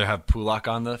would you rather have Pulak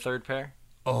on the third pair?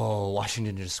 Oh,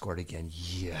 Washington just scored again.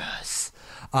 Yes.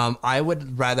 I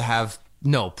would rather have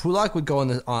Pulak would go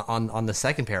on the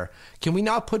second pair. Can we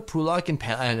not put Pulak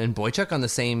and Boychuk on the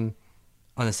same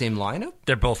lineup?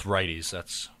 They're both righties.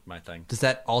 That's my thing. Does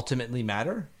that ultimately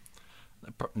matter?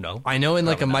 No. I know in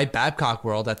like a Mike Babcock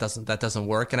world that doesn't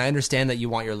work, and I understand that you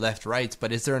want your left rights,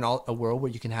 but is there a world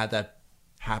where you can have that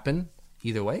happen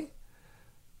either way?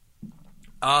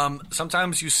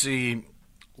 Sometimes you see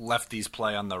lefties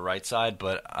play on the right side,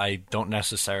 but I don't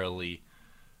necessarily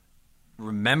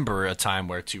remember a time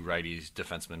where two righties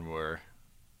defensemen were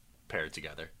paired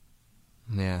together.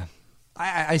 Yeah.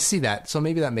 I see that, so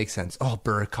maybe that makes sense. Oh,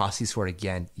 Burakovsky scored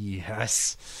again.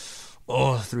 Yes.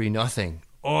 Oh, 3-0.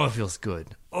 Oh, it feels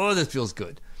good. Oh, this feels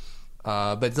good.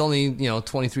 But it's only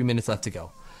 23 minutes left to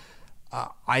go.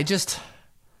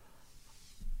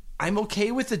 I'm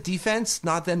okay with the defense,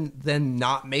 not them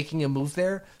not making a move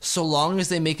there, so long as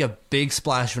they make a big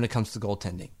splash when it comes to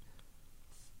goaltending.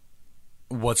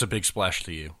 What's a big splash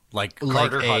to you? Like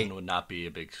Carter Hutton would not be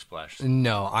a big splash.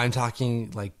 No, I'm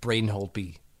talking like Braden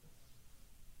Holtby.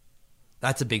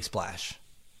 That's a big splash.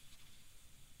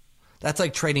 That's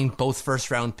like trading both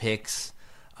first-round picks,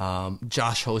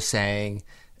 Josh Ho-Sang,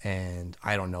 and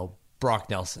I don't know,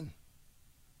 Brock Nelson.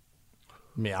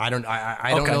 Yeah, I don't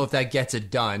know if that gets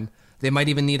it done. They might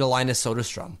even need a Linus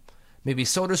Soderstrom. Maybe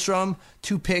Soderstrom,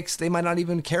 2 picks. They might not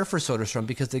even care for Soderstrom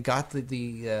because they got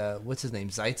the what's his name,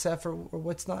 Zaitsev or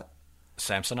what's not?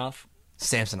 Samsonov,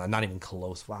 not even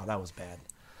close. Wow, that was bad.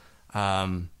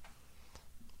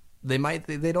 They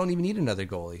don't even need another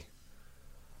goalie.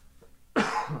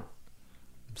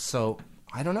 So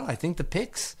I don't know. I think the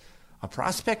picks, a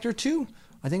prospect or two,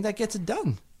 I think that gets it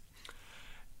done.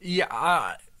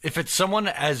 Yeah, if it's someone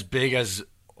as big as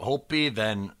Holtby,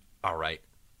 then all right.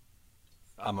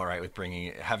 I'm all right with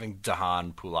having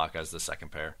DeHaan, Pulak as the second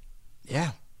pair.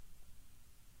 Yeah.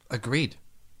 Agreed.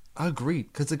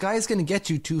 Because the guy is going to get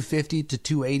you 250 to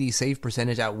 280 save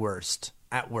percentage at worst.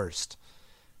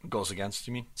 Goals against,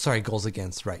 you mean? Sorry, goals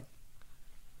against, right.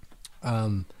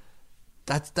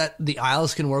 That the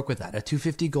Isles can work with that. At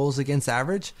 250 goals against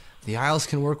average, the Isles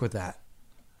can work with that.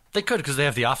 They could because they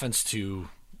have the offense to,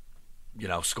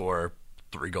 score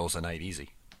 3 goals a night easy.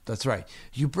 That's right.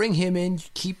 You bring him in, you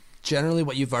keep generally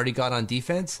what you've already got on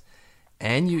defense,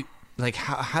 and you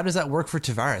how does that work for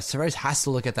Tavares? Tavares has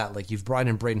to look at that like you've brought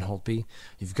in Braden Holtby,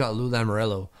 you've got Lou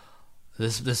Lamoriello.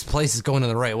 This place is going in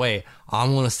the right way.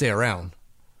 I'm going to stay around.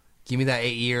 Give me that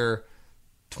 8-year,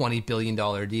 $20 billion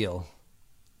deal.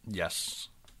 Yes.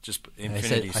 Just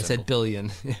infinity. I said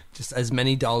billion. Just as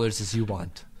many dollars as you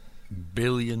want.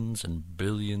 Billions and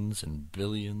billions and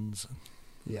billions.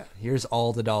 Yeah, here's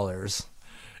all the dollars.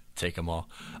 Take them all.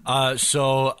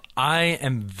 So I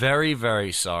am very,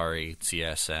 very sorry,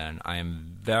 TSN. I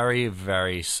am very,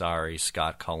 very sorry,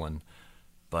 Scott Cullen.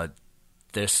 But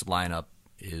this lineup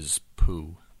is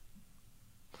poo.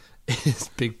 It's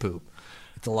big poop.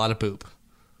 It's a lot of poop.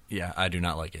 Yeah, I do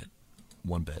not like it.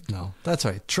 One bit. No, that's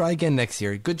right. Try again next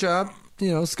year. Good job.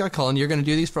 Scott Cullen, you're going to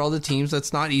do these for all the teams.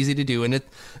 That's not easy to do. And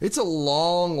it's a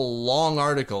long, long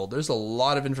article. There's a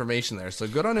lot of information there. So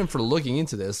good on him for looking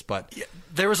into this. But yeah,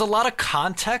 there was a lot of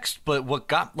context, but what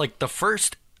got the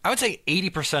first, I would say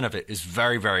 80% of it is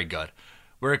very, very good.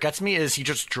 Where it gets me is he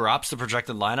just drops the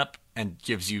projected lineup and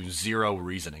gives you zero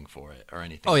reasoning for it or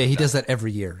anything. Oh, yeah, he does that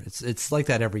every year. It's like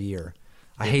that every year.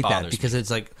 I hate that because it's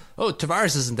like, oh,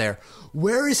 Tavares isn't there.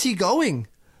 Where is he going?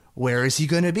 Where is he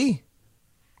going to be?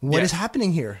 What is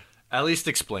happening here? At least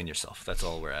explain yourself. That's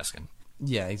all we're asking.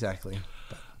 Yeah, exactly.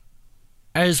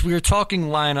 As we were talking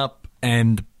lineup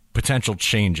and potential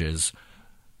changes.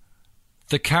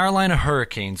 The Carolina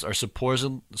Hurricanes are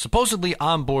supposedly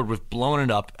on board with blowing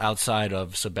it up outside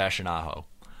of Sebastian Aho.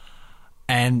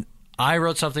 And I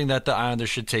wrote something that the Islanders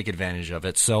should take advantage of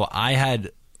it. So I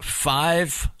had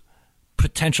 5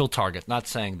 potential targets. Not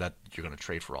saying that you're going to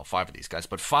trade for all 5 of these guys,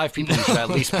 but 5 people you should at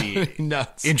least be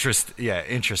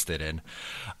interested in.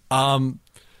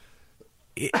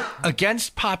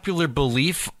 Against popular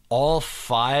belief, all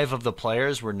 5 of the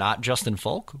players were not Justin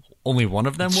Folk. Only one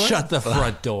of them were. Shut the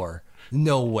front door.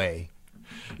 No way.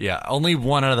 Yeah, only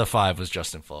 1 out of the 5 was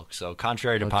Justin Folk. So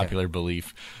contrary to popular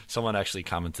belief, someone actually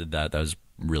commented that. That was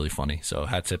really funny. So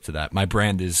hat tip to that. My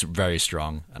brand is very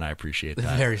strong, and I appreciate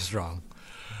that. Very strong.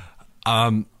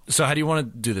 So how do you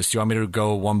want to do this? Do you want me to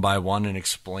go one by one and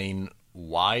explain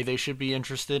why they should be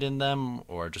interested in them,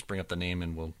 or just bring up the name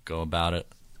and we'll go about it?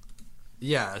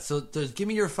 Yeah, so give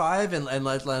me your 5 and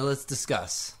let's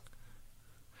discuss.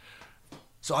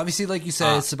 So obviously, like you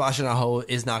said, Sebastian Aho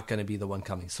is not going to be the one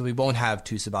coming. So we won't have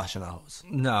 2 Sebastian Ahos.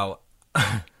 No.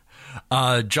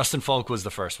 Justin Folk was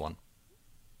the first one.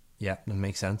 Yeah, that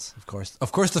makes sense. Of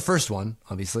course, the first one,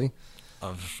 obviously.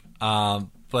 But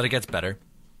it gets better.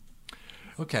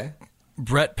 Okay.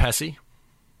 Brett Pesce.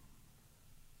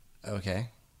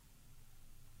 Okay.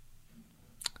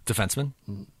 Defenseman.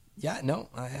 Yeah, no,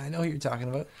 I know who you're talking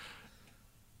about.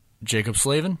 Jacob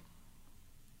Slavin.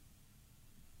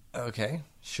 Okay,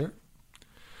 sure.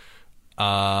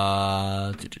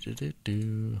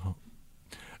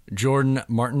 Jordan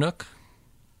Martinook.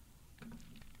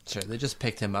 Sure, they just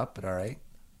picked him up, but all right.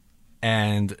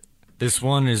 And this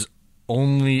one is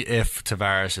only if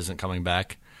Tavares isn't coming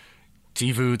back.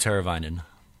 Teuvo Teravainen.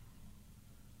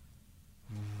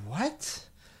 What?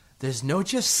 There's no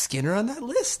Jeff Skinner on that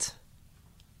list?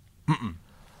 Mm-mm.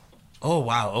 Oh,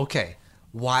 wow, okay.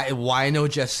 Why no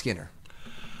Jeff Skinner?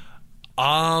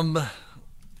 All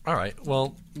right.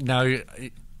 Well, now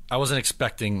I wasn't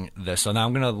expecting this, so now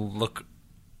I'm gonna look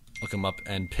him up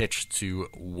and pitch to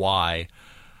why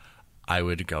I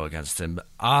would go against him.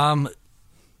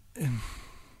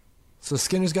 So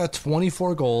Skinner's got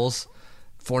 24 goals,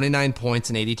 49 points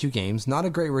in 82 games. Not a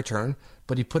great return,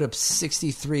 but he put up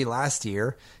 63 last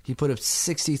year. He put up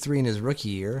 63 in his rookie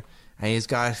year, and he's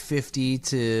got 50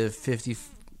 to 50.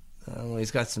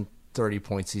 He's got some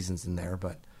 30-point seasons in there,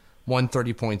 but one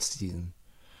 30-point season.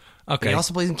 Okay. And he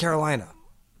also plays in Carolina.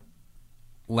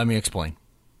 Let me explain.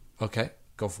 Okay,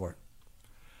 go for it.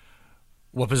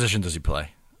 What position does he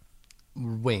play?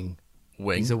 Wing.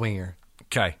 He's a winger.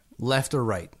 Okay. Left or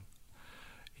right?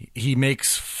 He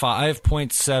makes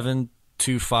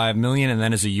 $5.725 million and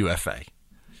then is a UFA.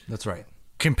 That's right.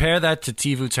 Compare that to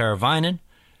Teuvo Teravainen.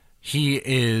 He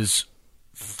is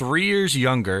 3 years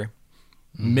younger,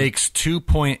 makes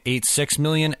 $2.86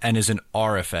 million, and is an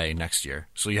RFA next year.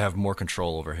 So you have more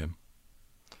control over him.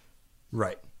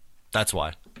 Right. That's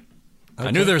why. Okay.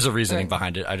 I knew there was a reasoning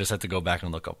behind it. I just had to go back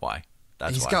and look up why.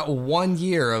 He's got 1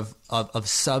 year of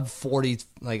sub 40,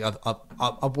 like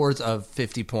upwards of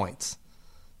 50 points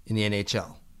in the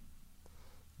NHL.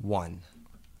 1.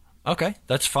 Okay,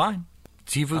 that's fine.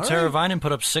 Teuvo Teravainen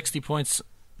put up 60 points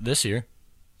this year.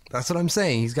 That's what I'm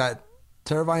saying.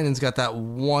 Teravainen's got that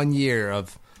 1 year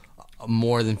of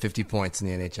more than 50 points in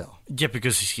the NHL. Yeah,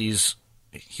 because he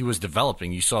was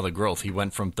developing. You saw the growth. He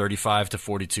went from 35 to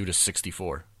 42 to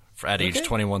 64 at age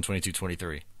 21, 22,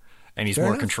 23. And he's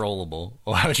more controllable.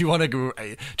 Why would you want to go?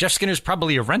 Jeff Skinner's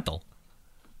probably a rental.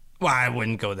 Well, I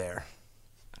wouldn't go there.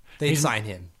 They'd sign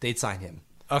him.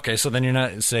 Okay, so then you're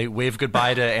not say wave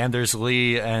goodbye to Anders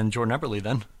Lee and Jordan Eberle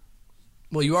then.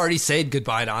 Well, you already said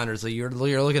goodbye to Anders Lee. You're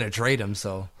looking to trade him,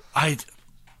 so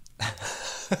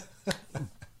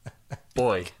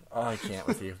Boy, I can't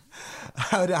with you.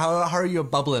 How are you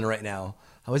bubbling right now?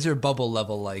 How is your bubble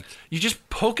level like? You just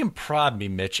poke and prod me,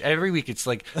 Mitch. Every week it's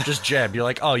like just jab. You're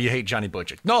like, oh, you hate Johnny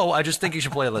Boychuk. No, I just think he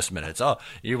should play less minutes. Oh,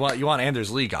 you want Anders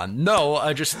Lee gone. No,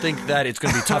 I just think that it's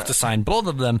going to be tough to sign both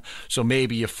of them. So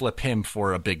maybe you flip him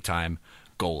for a big time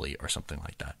goalie or something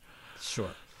like that. Sure.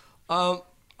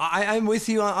 I'm with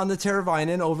you on the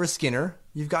Teravainen over Skinner.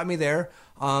 You've got me there.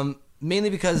 Mainly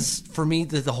because for me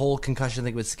the whole concussion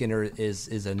thing with Skinner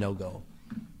is a no-go.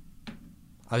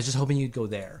 I was just hoping you'd go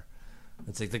there.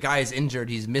 It's like the guy is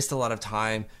injured. He's missed a lot of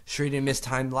time. Sure, he didn't miss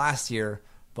time last year,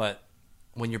 but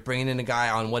when you're bringing in a guy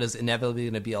on what is inevitably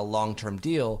going to be a long-term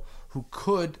deal who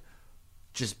could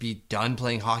just be done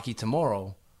playing hockey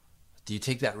tomorrow, do you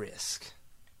take that risk?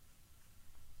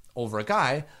 Over a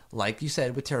guy, like you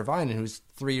said, with Teravainen, who's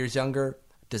 3 years younger,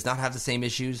 does not have the same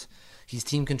issues. He's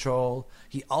team control.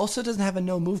 He also doesn't have a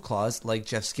no-move clause like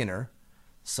Jeff Skinner,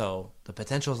 so the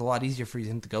potential is a lot easier for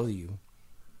him to go to you.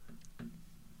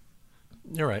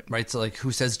 You're right. Right? So, like,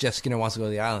 who says Jeff Skinner wants to go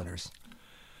to the Islanders?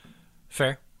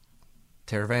 Fair.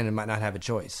 Teravainen might not have a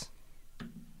choice.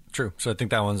 True. So I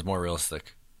think that one's more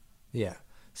realistic. Yeah.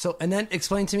 So, and then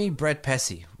explain to me Brett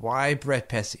Pesce. Why Brett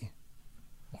Pesce?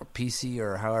 Or PC,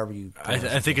 or however you...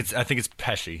 I think it's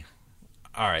Pesce.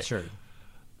 All right. Sure.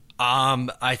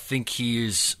 I think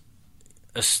he's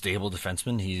a stable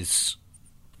defenseman. He's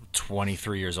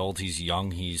 23 years old. He's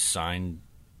young. He's signed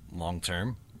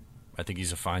long-term. I think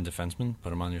he's a fine defenseman.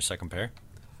 Put him on your second pair.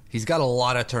 He's got a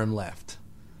lot of term left.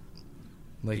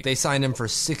 Like, they signed him for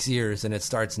 6 years, and it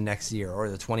starts next year, or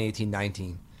the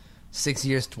 2018-19. 6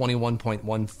 years,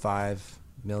 $21.15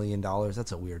 million.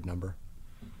 That's a weird number.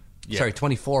 Yeah. Sorry,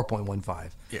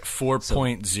 24.15. Yeah,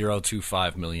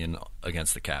 $4.025 million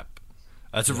against the cap.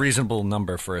 That's a reasonable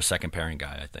number for a second pairing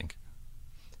guy, I think.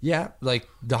 Yeah, like,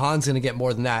 DeHaan's going to get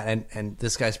more than that, and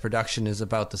this guy's production is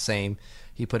about the same.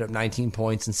 He put up 19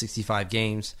 points in 65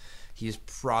 games. He is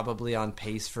probably on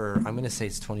pace for, I'm going to say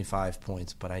it's 25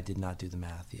 points, but I did not do the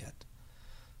math yet.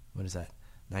 What is that?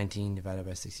 19 divided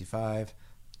by 65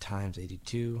 times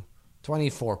 82.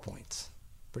 24 points.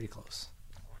 Pretty close.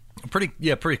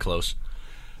 Pretty close.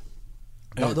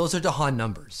 No, those are DeHaan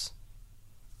numbers.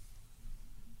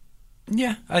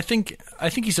 Yeah, I think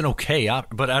he's an okay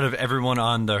but out of everyone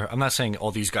on the, I'm not saying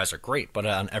all these guys are great, but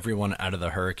on everyone out of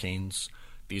the Hurricanes,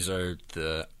 these are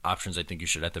the options I think you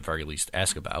should at the very least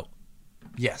ask about.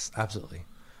 Yes, absolutely.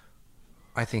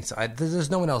 I think so.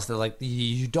 There's no one else that, like,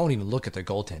 you don't even look at their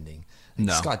goaltending. Like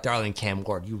No. Scott Darling, Cam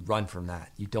Ward, you run from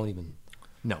that. You don't even,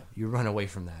 no, you run away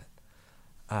from that.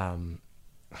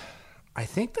 I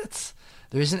think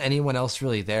there isn't anyone else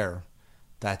really there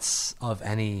that's of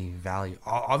any value.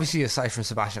 Obviously, aside from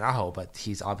Sebastian Aho, but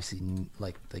he's obviously,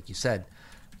 like you said,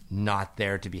 not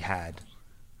there to be had.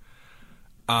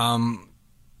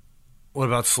 What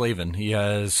about Slavin? He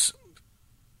has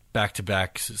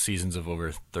back-to-back seasons of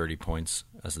over 30 points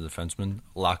as a defenseman,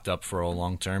 locked up for a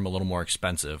long term, a little more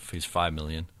expensive. He's $5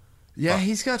 million. Yeah,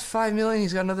 he's got $5 million.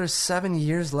 He's got another 7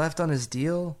 years left on his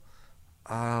deal.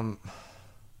 Yeah,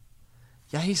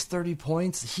 he's 30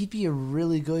 points. He'd be a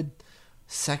really good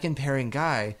second pairing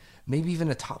guy, maybe even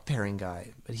a top pairing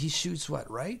guy. But he shoots what,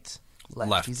 right?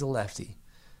 Left. He's a lefty.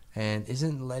 And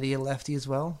isn't Letty a lefty as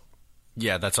well?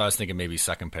 Yeah, that's why I was thinking maybe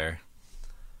second pair.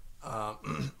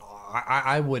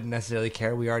 I wouldn't necessarily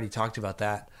care. We already talked about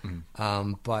that.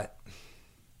 But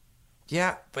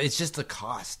yeah, but it's just the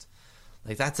cost.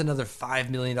 Like, that's another $5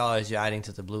 million you're adding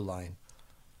to the blue line.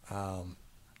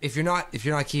 If you're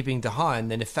not keeping DeHaan,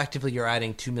 then effectively you're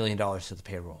adding $2 million to the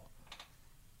payroll,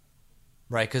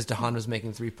 right? Because DeHaan was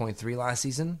making 3.3 last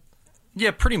season.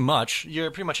 Yeah, pretty much. You're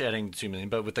pretty much adding $2 million,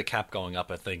 but with the cap going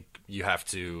up, I think you have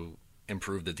to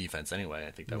improve the defense anyway.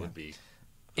 I think that would be.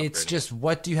 It's just,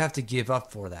 what do you have to give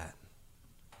up for that?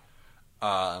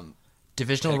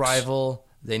 Divisional Picks. rival.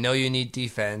 They know you need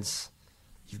defense.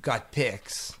 You've got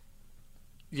picks.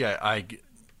 Yeah,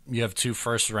 you have two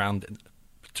first rounders.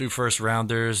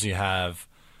 You have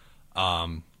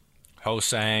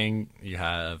Hosang. You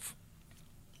have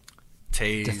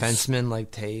Taves. Defensemen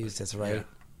like Taves. That's right. Yeah.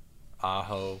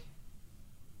 Aho.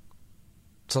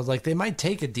 So, like, they might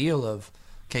take a deal of,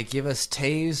 okay, give us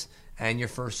Taves and your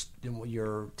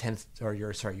 10th or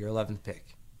your 11th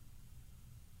pick,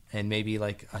 and maybe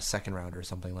like a second round or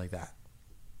something like that.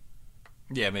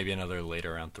 Yeah, maybe another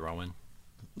later round throw-in.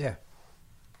 Yeah,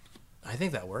 I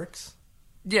think that works.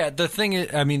 Yeah, the thing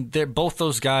is, I mean, both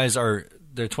those guys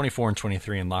they're 24 and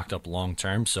 23 and locked up long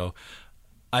term. So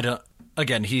I don't.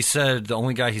 Again, he said the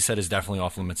only guy he said is definitely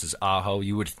off limits is Aho.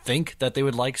 You would think that they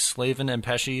would like Slavin and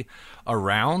Pesce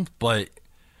around, but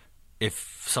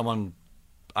if someone,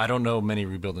 I don't know many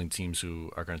rebuilding teams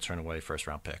who are going to turn away first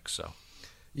round picks. So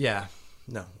Yeah,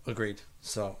 no, agreed.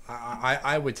 So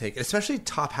I would take it, especially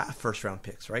top half first round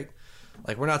picks, right?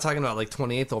 Like, we're not talking about like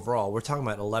 28th overall. We're talking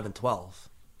about 11, 12.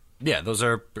 yeah, those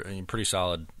are pretty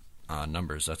solid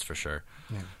numbers. That's for sure.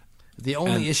 Yeah. The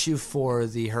only issue for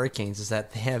the Hurricanes is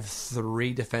that they have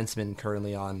 3 defensemen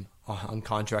currently on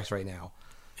contracts right now.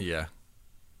 Yeah.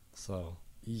 So,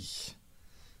 eesh.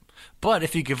 But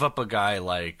if you give up a guy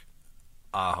like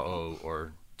Aho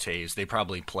or Taves, they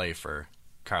probably play for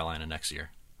Carolina next year.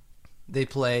 They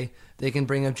play. They can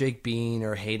bring up Jake Bean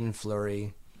or Hayden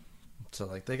Fleury. So,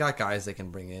 like, they got guys they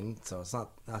can bring in. So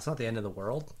that's not the end of the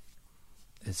world.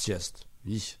 It's just,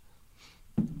 eesh.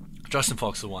 Justin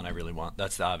Falk's the one I really want.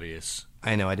 That's the obvious.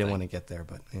 I know. I didn't want to get there,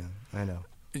 but yeah, I know.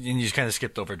 And you just kind of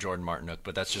skipped over Jordan Martinook,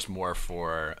 but that's just more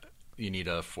for you need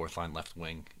a fourth line left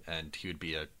wing, and he would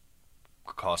be a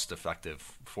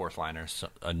cost-effective fourth liner, so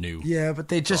a new. Yeah, but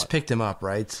they just picked him up,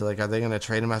 right? So, like, are they going to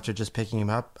trade him after just picking him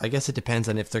up? I guess it depends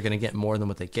on if they're going to get more than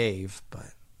what they gave,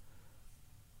 but...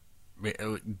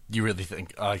 You really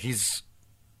think he's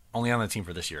only on the team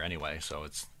for this year anyway, so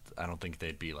I don't think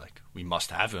they'd be like, we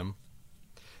must have him.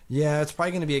 Yeah, it's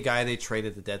probably going to be a guy they trade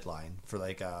at the deadline for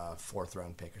like a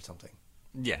fourth-round pick or something.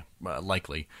 Yeah,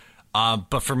 likely.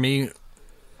 But for me,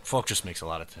 Falk just makes a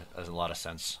lot of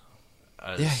sense.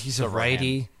 Yeah, he's a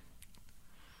righty.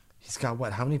 He's got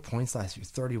how many points last year?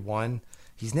 31.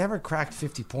 He's never cracked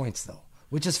 50 points though,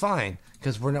 which is fine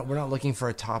because we're not looking for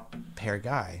a top pair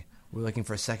guy. We're looking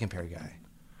for a second pair guy.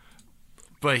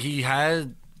 But he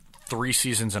had 3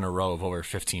 seasons in a row of over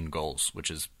 15 goals,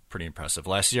 which is pretty impressive.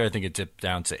 Last year, I think it dipped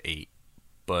down to 8.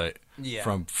 But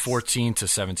from 14 to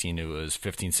 17, it was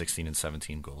 15, 16, and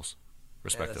 17 goals,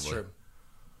 respectively. Yeah, that's true.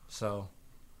 So,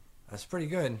 that's pretty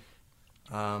good.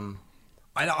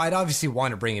 I'd obviously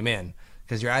want to bring him in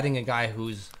because you're adding a guy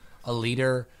who's a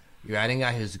leader. You're adding a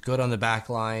guy who's good on the back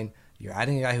line. You're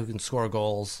adding a guy who can score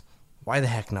goals. Why the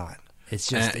heck not? It's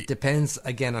just, it depends,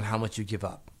 again, on how much you give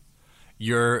up.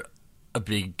 You're a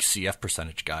big CF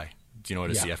percentage guy. Do you know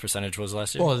what his CF percentage was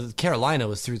last year? Well, Carolina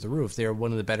was through the roof. They were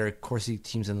one of the better Corsi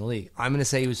teams in the league. I'm going to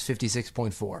say he was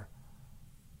 56.4.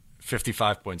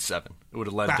 55.7. It would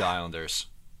have led the Islanders.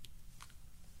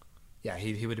 Yeah,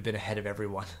 he would have been ahead of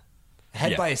everyone.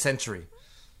 Ahead by a century.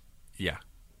 Yeah.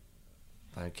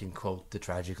 I can quote the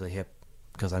Tragically Hip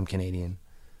because I'm Canadian.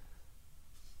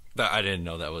 I didn't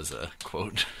know that was a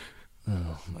quote.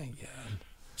 Oh, my God.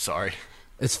 Sorry.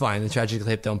 It's fine. The Tragically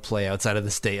Hip don't play outside of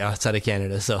the state, outside of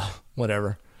Canada, so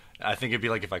whatever. I think it'd be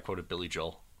like if I quoted Billy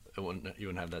Joel. You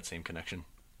wouldn't have that same connection.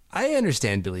 I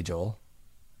understand Billy Joel.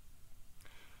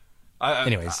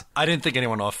 Anyways. I didn't think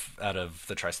anyone out of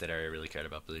the tri-state area really cared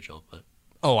about Billy Joel, but...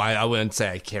 Oh, I wouldn't say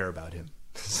I care about him.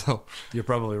 So you're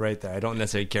probably right there. I don't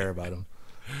necessarily care about him.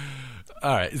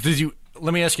 All right.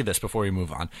 Let me ask you this before we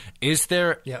move on. Is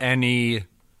there anybody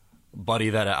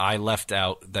that I left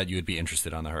out that you would be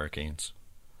interested on the Hurricanes?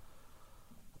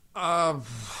 No.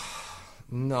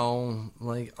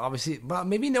 Like, obviously, but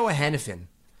maybe Noah Hannafin.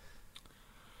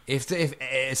 If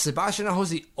Sebastian Aho's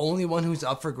the only one who's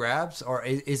up for grabs or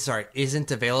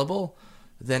isn't available,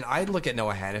 then I'd look at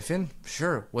Noah Hannafin.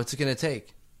 Sure, what's it going to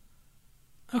take?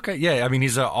 Okay, yeah. I mean,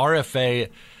 he's a RFA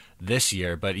this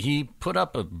year, but he put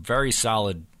up a very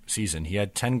solid season. He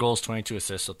had 10 goals, 22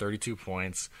 assists, so 32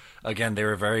 points. Again, they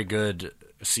were very good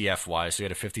CF-wise, so he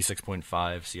had a 56.5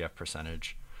 CF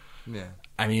percentage. Yeah.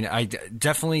 I mean,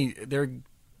 they're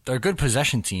a good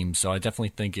possession team, so I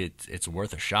definitely think it's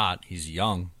worth a shot. He's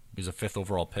young. He was a 5th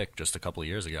overall pick just a couple of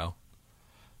years ago.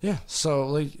 Yeah, so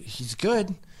like he's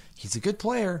good. He's a good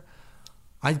player.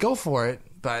 I'd go for it,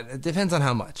 but it depends on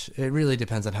how much. It really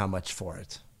depends on how much for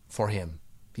him.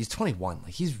 He's 21.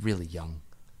 Like, he's really young.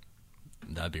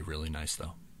 That'd be really nice,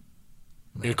 though.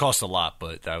 It would cost a lot,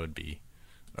 but that would be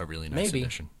a really nice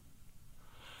addition.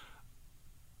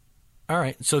 All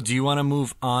right, so do you want to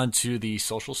move on to the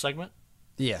social segment?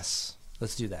 Yes,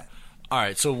 let's do that. All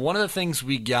right, so one of the things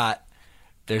we got,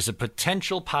 there's a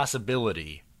potential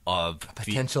possibility of...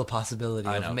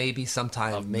 maybe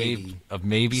sometime, maybe. Of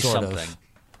maybe something.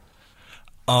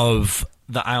 Of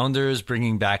the Islanders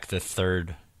bringing back the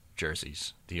 3rd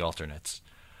jerseys, the alternates.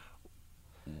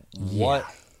 Yeah.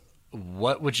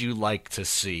 What would you like to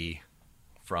see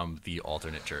from the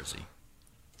alternate jersey?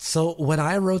 So when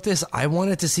I wrote this, I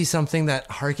wanted to see something that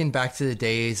harkened back to the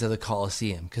days of the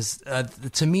Coliseum. Because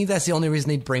to me, that's the only reason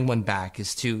they'd bring one back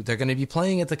is they're going to be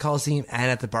playing at the Coliseum and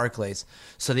at the Barclays.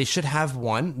 So they should have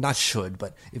one, not should,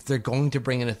 but if they're going to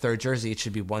bring in a 3rd jersey, it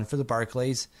should be one for the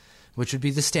Barclays, which would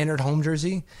be the standard home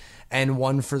jersey, and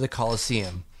one for the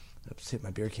Coliseum. Oops, hit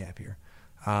my beer cap here.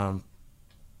 And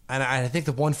I think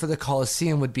the one for the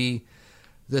Coliseum would be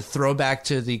the throwback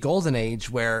to the Golden Age,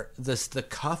 where the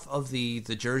cuff of the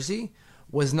jersey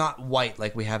was not white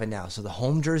like we have it now. So the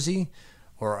home jersey,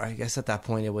 or I guess at that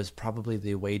point it was probably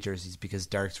the away jerseys because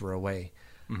darks were away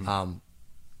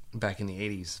back in the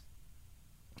 80s.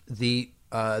 The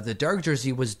dark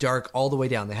jersey was dark all the way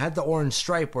down. They had the orange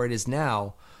stripe where it is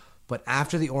now, but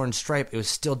after the orange stripe, it was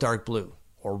still dark blue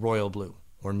or royal blue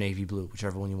or navy blue,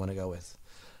 whichever one you want to go with.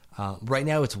 Right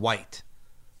now it's white.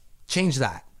 Change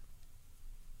that.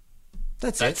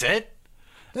 That's it.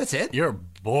 That's it. You're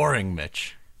boring,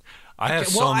 Mitch. I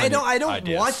don't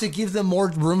want to give them more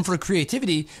room for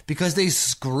creativity because they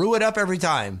screw it up every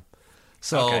time.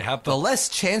 So the less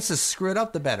chance to screw it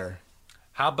up, the better.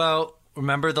 How about,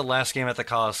 remember the last game at the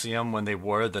Coliseum when they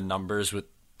wore the numbers with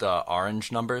the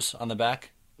orange numbers on the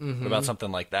back? Mm-hmm. What about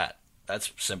something like that?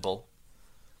 That's simple.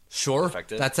 Sure.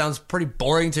 affected. That sounds pretty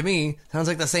boring to me. Sounds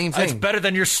like the same thing. It's better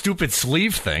than your stupid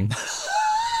sleeve thing.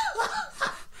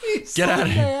 Get out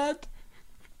of here.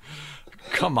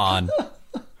 Come on.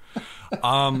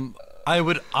 I'm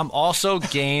also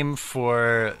game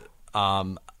for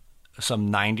some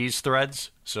 90s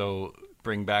threads. So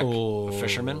bring back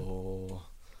Fisherman.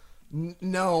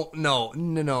 No.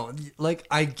 Like,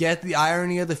 I get the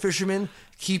irony of the Fisherman.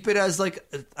 Keep it as like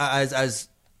as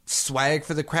swag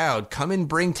for the crowd. Come and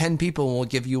bring 10 people and we'll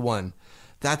give you one.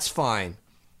 That's fine.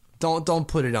 Don't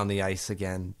put it on the ice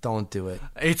again. Don't do it.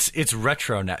 It's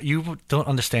retro now. You don't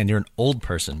understand. You're an old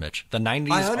person, Mitch. The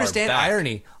 90s I understand are back.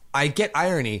 irony. I get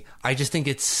irony. I just think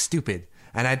it's stupid.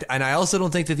 And I also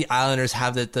don't think that the Islanders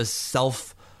have the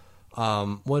self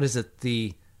what's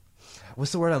the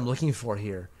word I'm looking for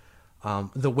here?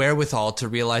 The wherewithal to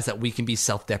realize that we can be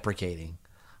self-deprecating.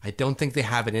 I don't think they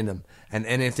have it in them. And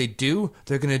if they do,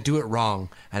 they're going to do it wrong.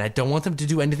 And I don't want them to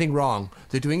do anything wrong.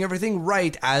 They're doing everything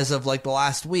right as of like the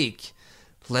last week.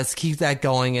 Let's keep that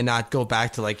going and not go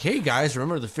back to like, hey guys,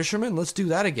 remember the Fisherman? Let's do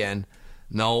that again.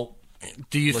 No.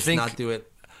 Let's not do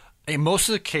it. In most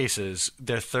of the cases,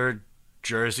 their third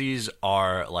jerseys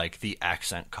are like the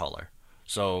accent color.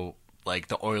 So like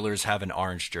the Oilers have an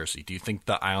orange jersey. Do you think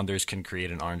the Islanders can create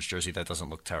an orange jersey that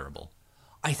doesn't look terrible?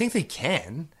 I think they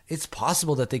can. It's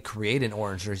possible that they create an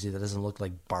orange jersey that doesn't look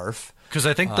like barf. Because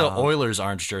I think the Oilers'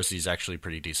 orange jersey is actually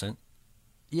pretty decent.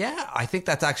 Yeah, I think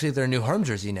that's actually their new home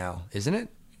jersey now, isn't it?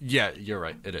 Yeah, you're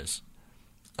right. It is.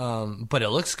 But it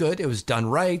looks good. It was done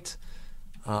right.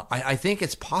 I think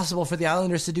it's possible for the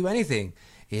Islanders to do anything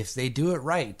if they do it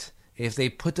right. If they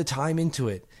put the time into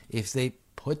it. If they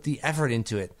put the effort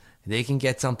into it. They can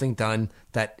get something done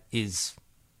that is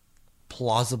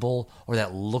plausible or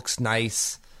that looks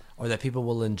nice or that people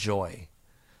will enjoy.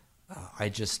 I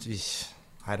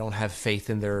don't have faith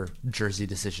in their jersey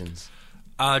decisions.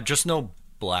 Just no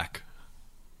black.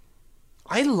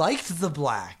 I liked the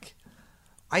black.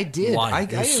 I did. Why?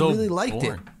 I so really liked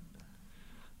boring.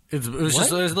 It was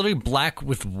just literally black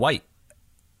with white.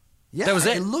 Yeah, that was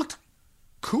it. It looked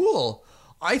cool.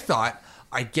 I thought,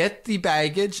 I get the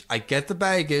baggage.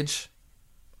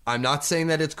 I'm not saying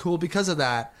that it's cool because of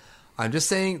that. I'm just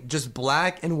saying just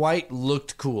black and white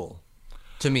looked cool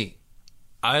to me.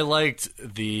 I liked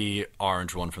the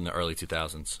orange one from the early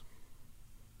 2000s.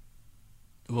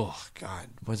 Oh, God.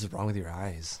 What's wrong with your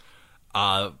eyes?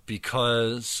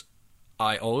 Because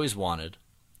I always wanted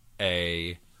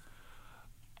a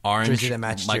orange jersey that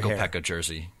matched Michael your hair. Pekka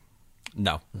jersey.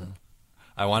 No.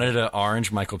 I wanted an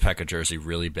orange Michael Pekka jersey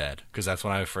really bad because that's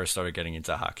when I first started getting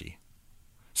into hockey.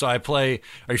 So I play.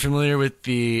 Are you familiar with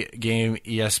the game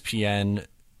ESPN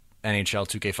NHL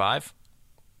 2K5?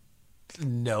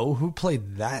 No, who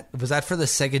played that? Was that for the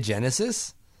Sega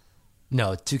Genesis?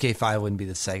 No, 2K5 wouldn't be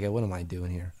the Sega. What am I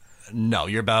doing here? No,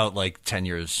 you're about like 10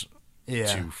 years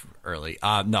too early. No,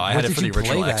 I What had it did for the you play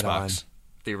original that Xbox. on?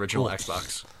 The original Cool.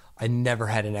 Xbox. I never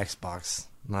had an Xbox.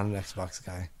 Not an Xbox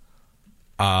guy.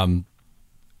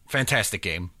 Fantastic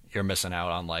game. You're missing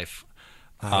out on life.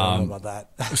 I don't know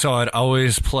about that. So I'd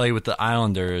always play with the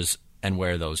Islanders and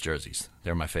wear those jerseys.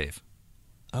 They're my fave.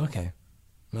 Okay.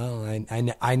 Well,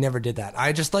 I never did that.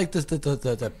 I just like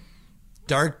the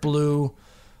dark blue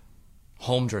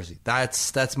home jersey.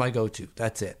 That's my go-to.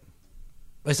 That's it.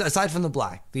 Aside from the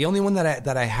black, the only one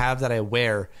that I have that I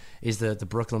wear is the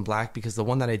Brooklyn black, because the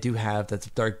one that I do have that's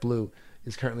dark blue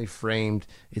is currently framed.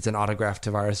 It's an autographed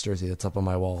Tavares jersey that's up on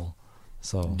my wall.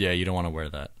 So Yeah, you don't want to wear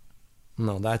that.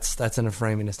 no, that's in a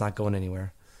frame and it's not going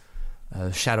anywhere.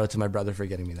 Shout out to my brother for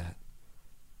getting me that.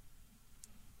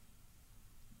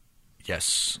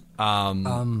 Yes. That's I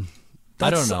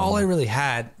don't know. all I really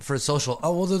had for social.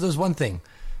 Oh, well, there's one thing.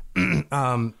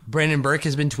 Brandon Burke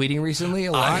has been tweeting recently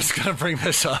a lot. I was going to bring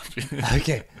this up.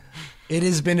 Okay. It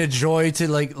has been a joy to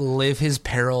like live his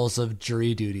perils of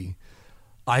jury duty.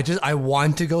 I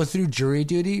want to go through jury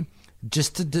duty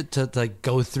just to like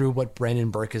go through what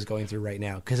Brandon Burke is going through right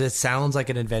now, because it sounds like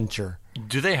an adventure.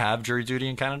 Do they have jury duty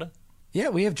in Canada? Yeah,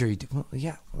 we have jury duty. Well,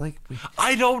 yeah,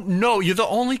 I don't know. You're the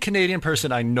only Canadian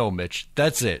person I know, Mitch.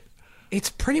 That's it. it's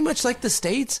pretty much like the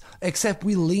States, except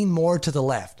we lean more to the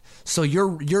left. So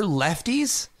your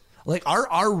lefties, like our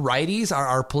righties,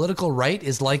 our political right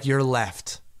is like your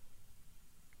left.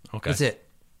 Okay. That's it.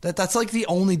 That's like the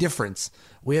only difference.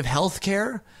 We have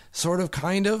healthcare, sort of,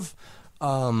 kind of.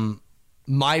 We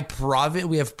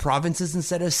have provinces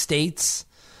instead of states.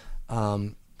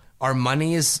 Our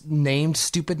money is named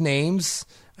stupid names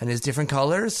and is different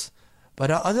colors. But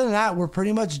other than that, we're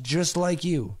pretty much just like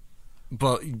you.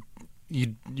 But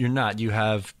you're not. You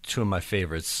have two of my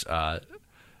favorites,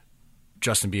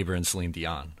 Justin Bieber and Celine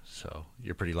Dion. So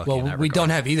you're pretty lucky in that Well, we regard.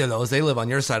 don't have either of those. They live on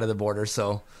your side of the border,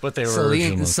 so. But they were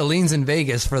original. Celine's in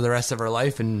Vegas for the rest of her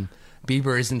life, and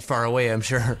Bieber isn't far away, I'm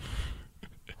sure.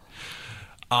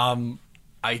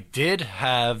 I did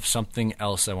have something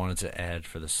else I wanted to add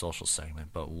for the social segment,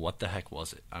 but what the heck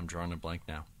was it? I'm drawing a blank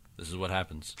now. This is what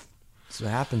happens. That's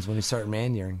what happens when you start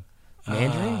meandering.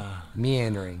 Meandering.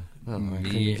 Oh, I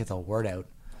couldn't even get the word out.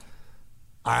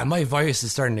 My voice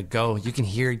is starting to go. You can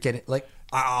hear it getting, like,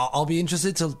 I'll be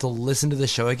interested to listen to the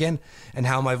show again and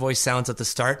how my voice sounds at the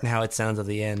start and how it sounds at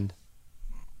the end.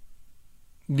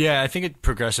 Yeah, I think it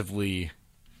progressively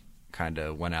kind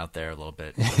of went out there a little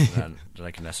bit. That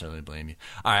I can necessarily blame you.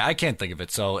 All right, I can't think of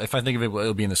it. So if I think of it,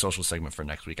 it'll be in the social segment for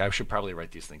next week. I should probably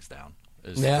write these things down.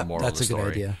 Yeah, that's a good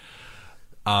idea.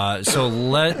 So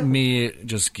let me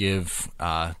just give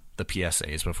the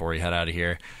PSAs before we head out of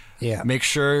here. Yeah. Make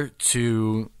sure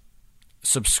to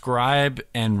subscribe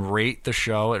and rate the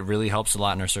show. It really helps a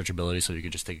lot in our searchability, so you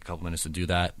could just take a couple minutes to do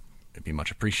that. It'd be much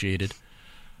appreciated.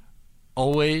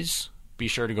 Always be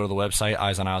sure to go to the website,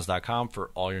 eyesoniles.com,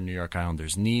 for all your New York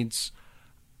Islanders needs.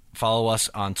 Follow us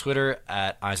on Twitter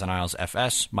at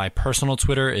EyesOnIslesFS. My personal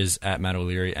Twitter is at Matt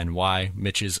O'Leary NY.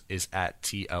 Mitch's is at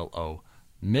TLO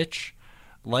Mitch.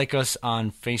 Like us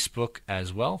on Facebook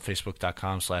as well,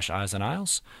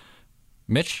 facebook.com/EyesOnIsles.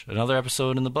 Mitch, another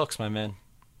episode in the books, my man.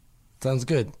 Sounds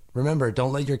good. Remember,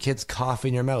 don't let your kids cough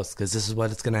in your mouth, because this is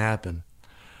what it's going to happen.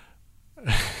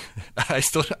 I'm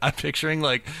picturing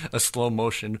like a slow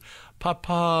motion,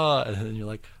 Papa, and then you're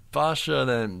like, Basha, and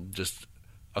then just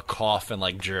a cough and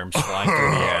like germs flying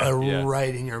through the air. Yeah.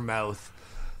 Right in your mouth.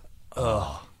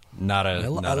 Ugh. I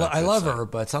I love her,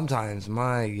 but sometimes,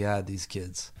 my God, these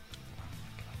kids.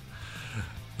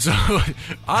 So,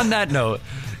 on that note,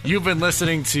 you've been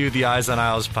listening to the Eyes on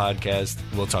Isles podcast.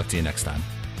 We'll talk to you next time.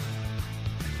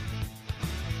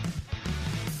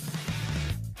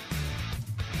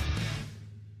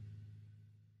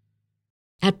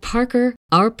 At Parker,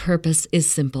 our purpose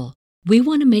is simple. We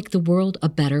want to make the world a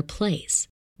better place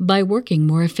by working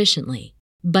more efficiently,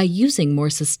 by using more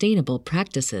sustainable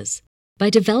practices, by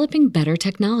developing better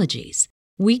technologies.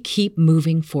 We keep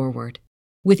moving forward.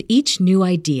 With each new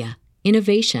idea,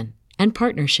 innovation, and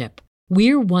partnership,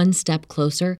 we're one step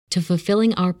closer to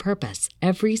fulfilling our purpose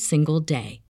every single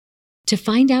day. To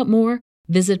find out more,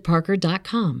 visit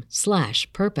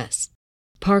parker.com/purpose.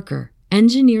 Parker,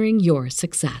 engineering your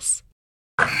success.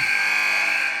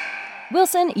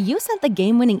 Wilson, you sent the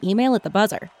game-winning email at the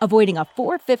buzzer, avoiding a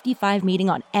 4:55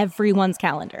 meeting on everyone's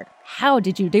calendar. How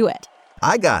did you do it?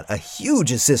 I got a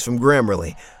huge assist from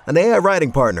Grammarly, an AI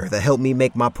writing partner that helped me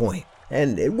make my point.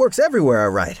 And it works everywhere I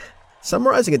write.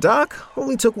 Summarizing a doc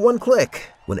only took one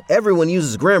click. When everyone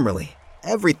uses Grammarly,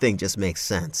 everything just makes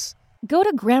sense. Go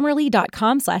to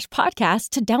Grammarly.com/podcast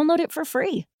to download it for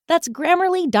free. That's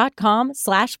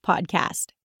Grammarly.com/podcast.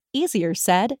 Easier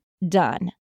said, done.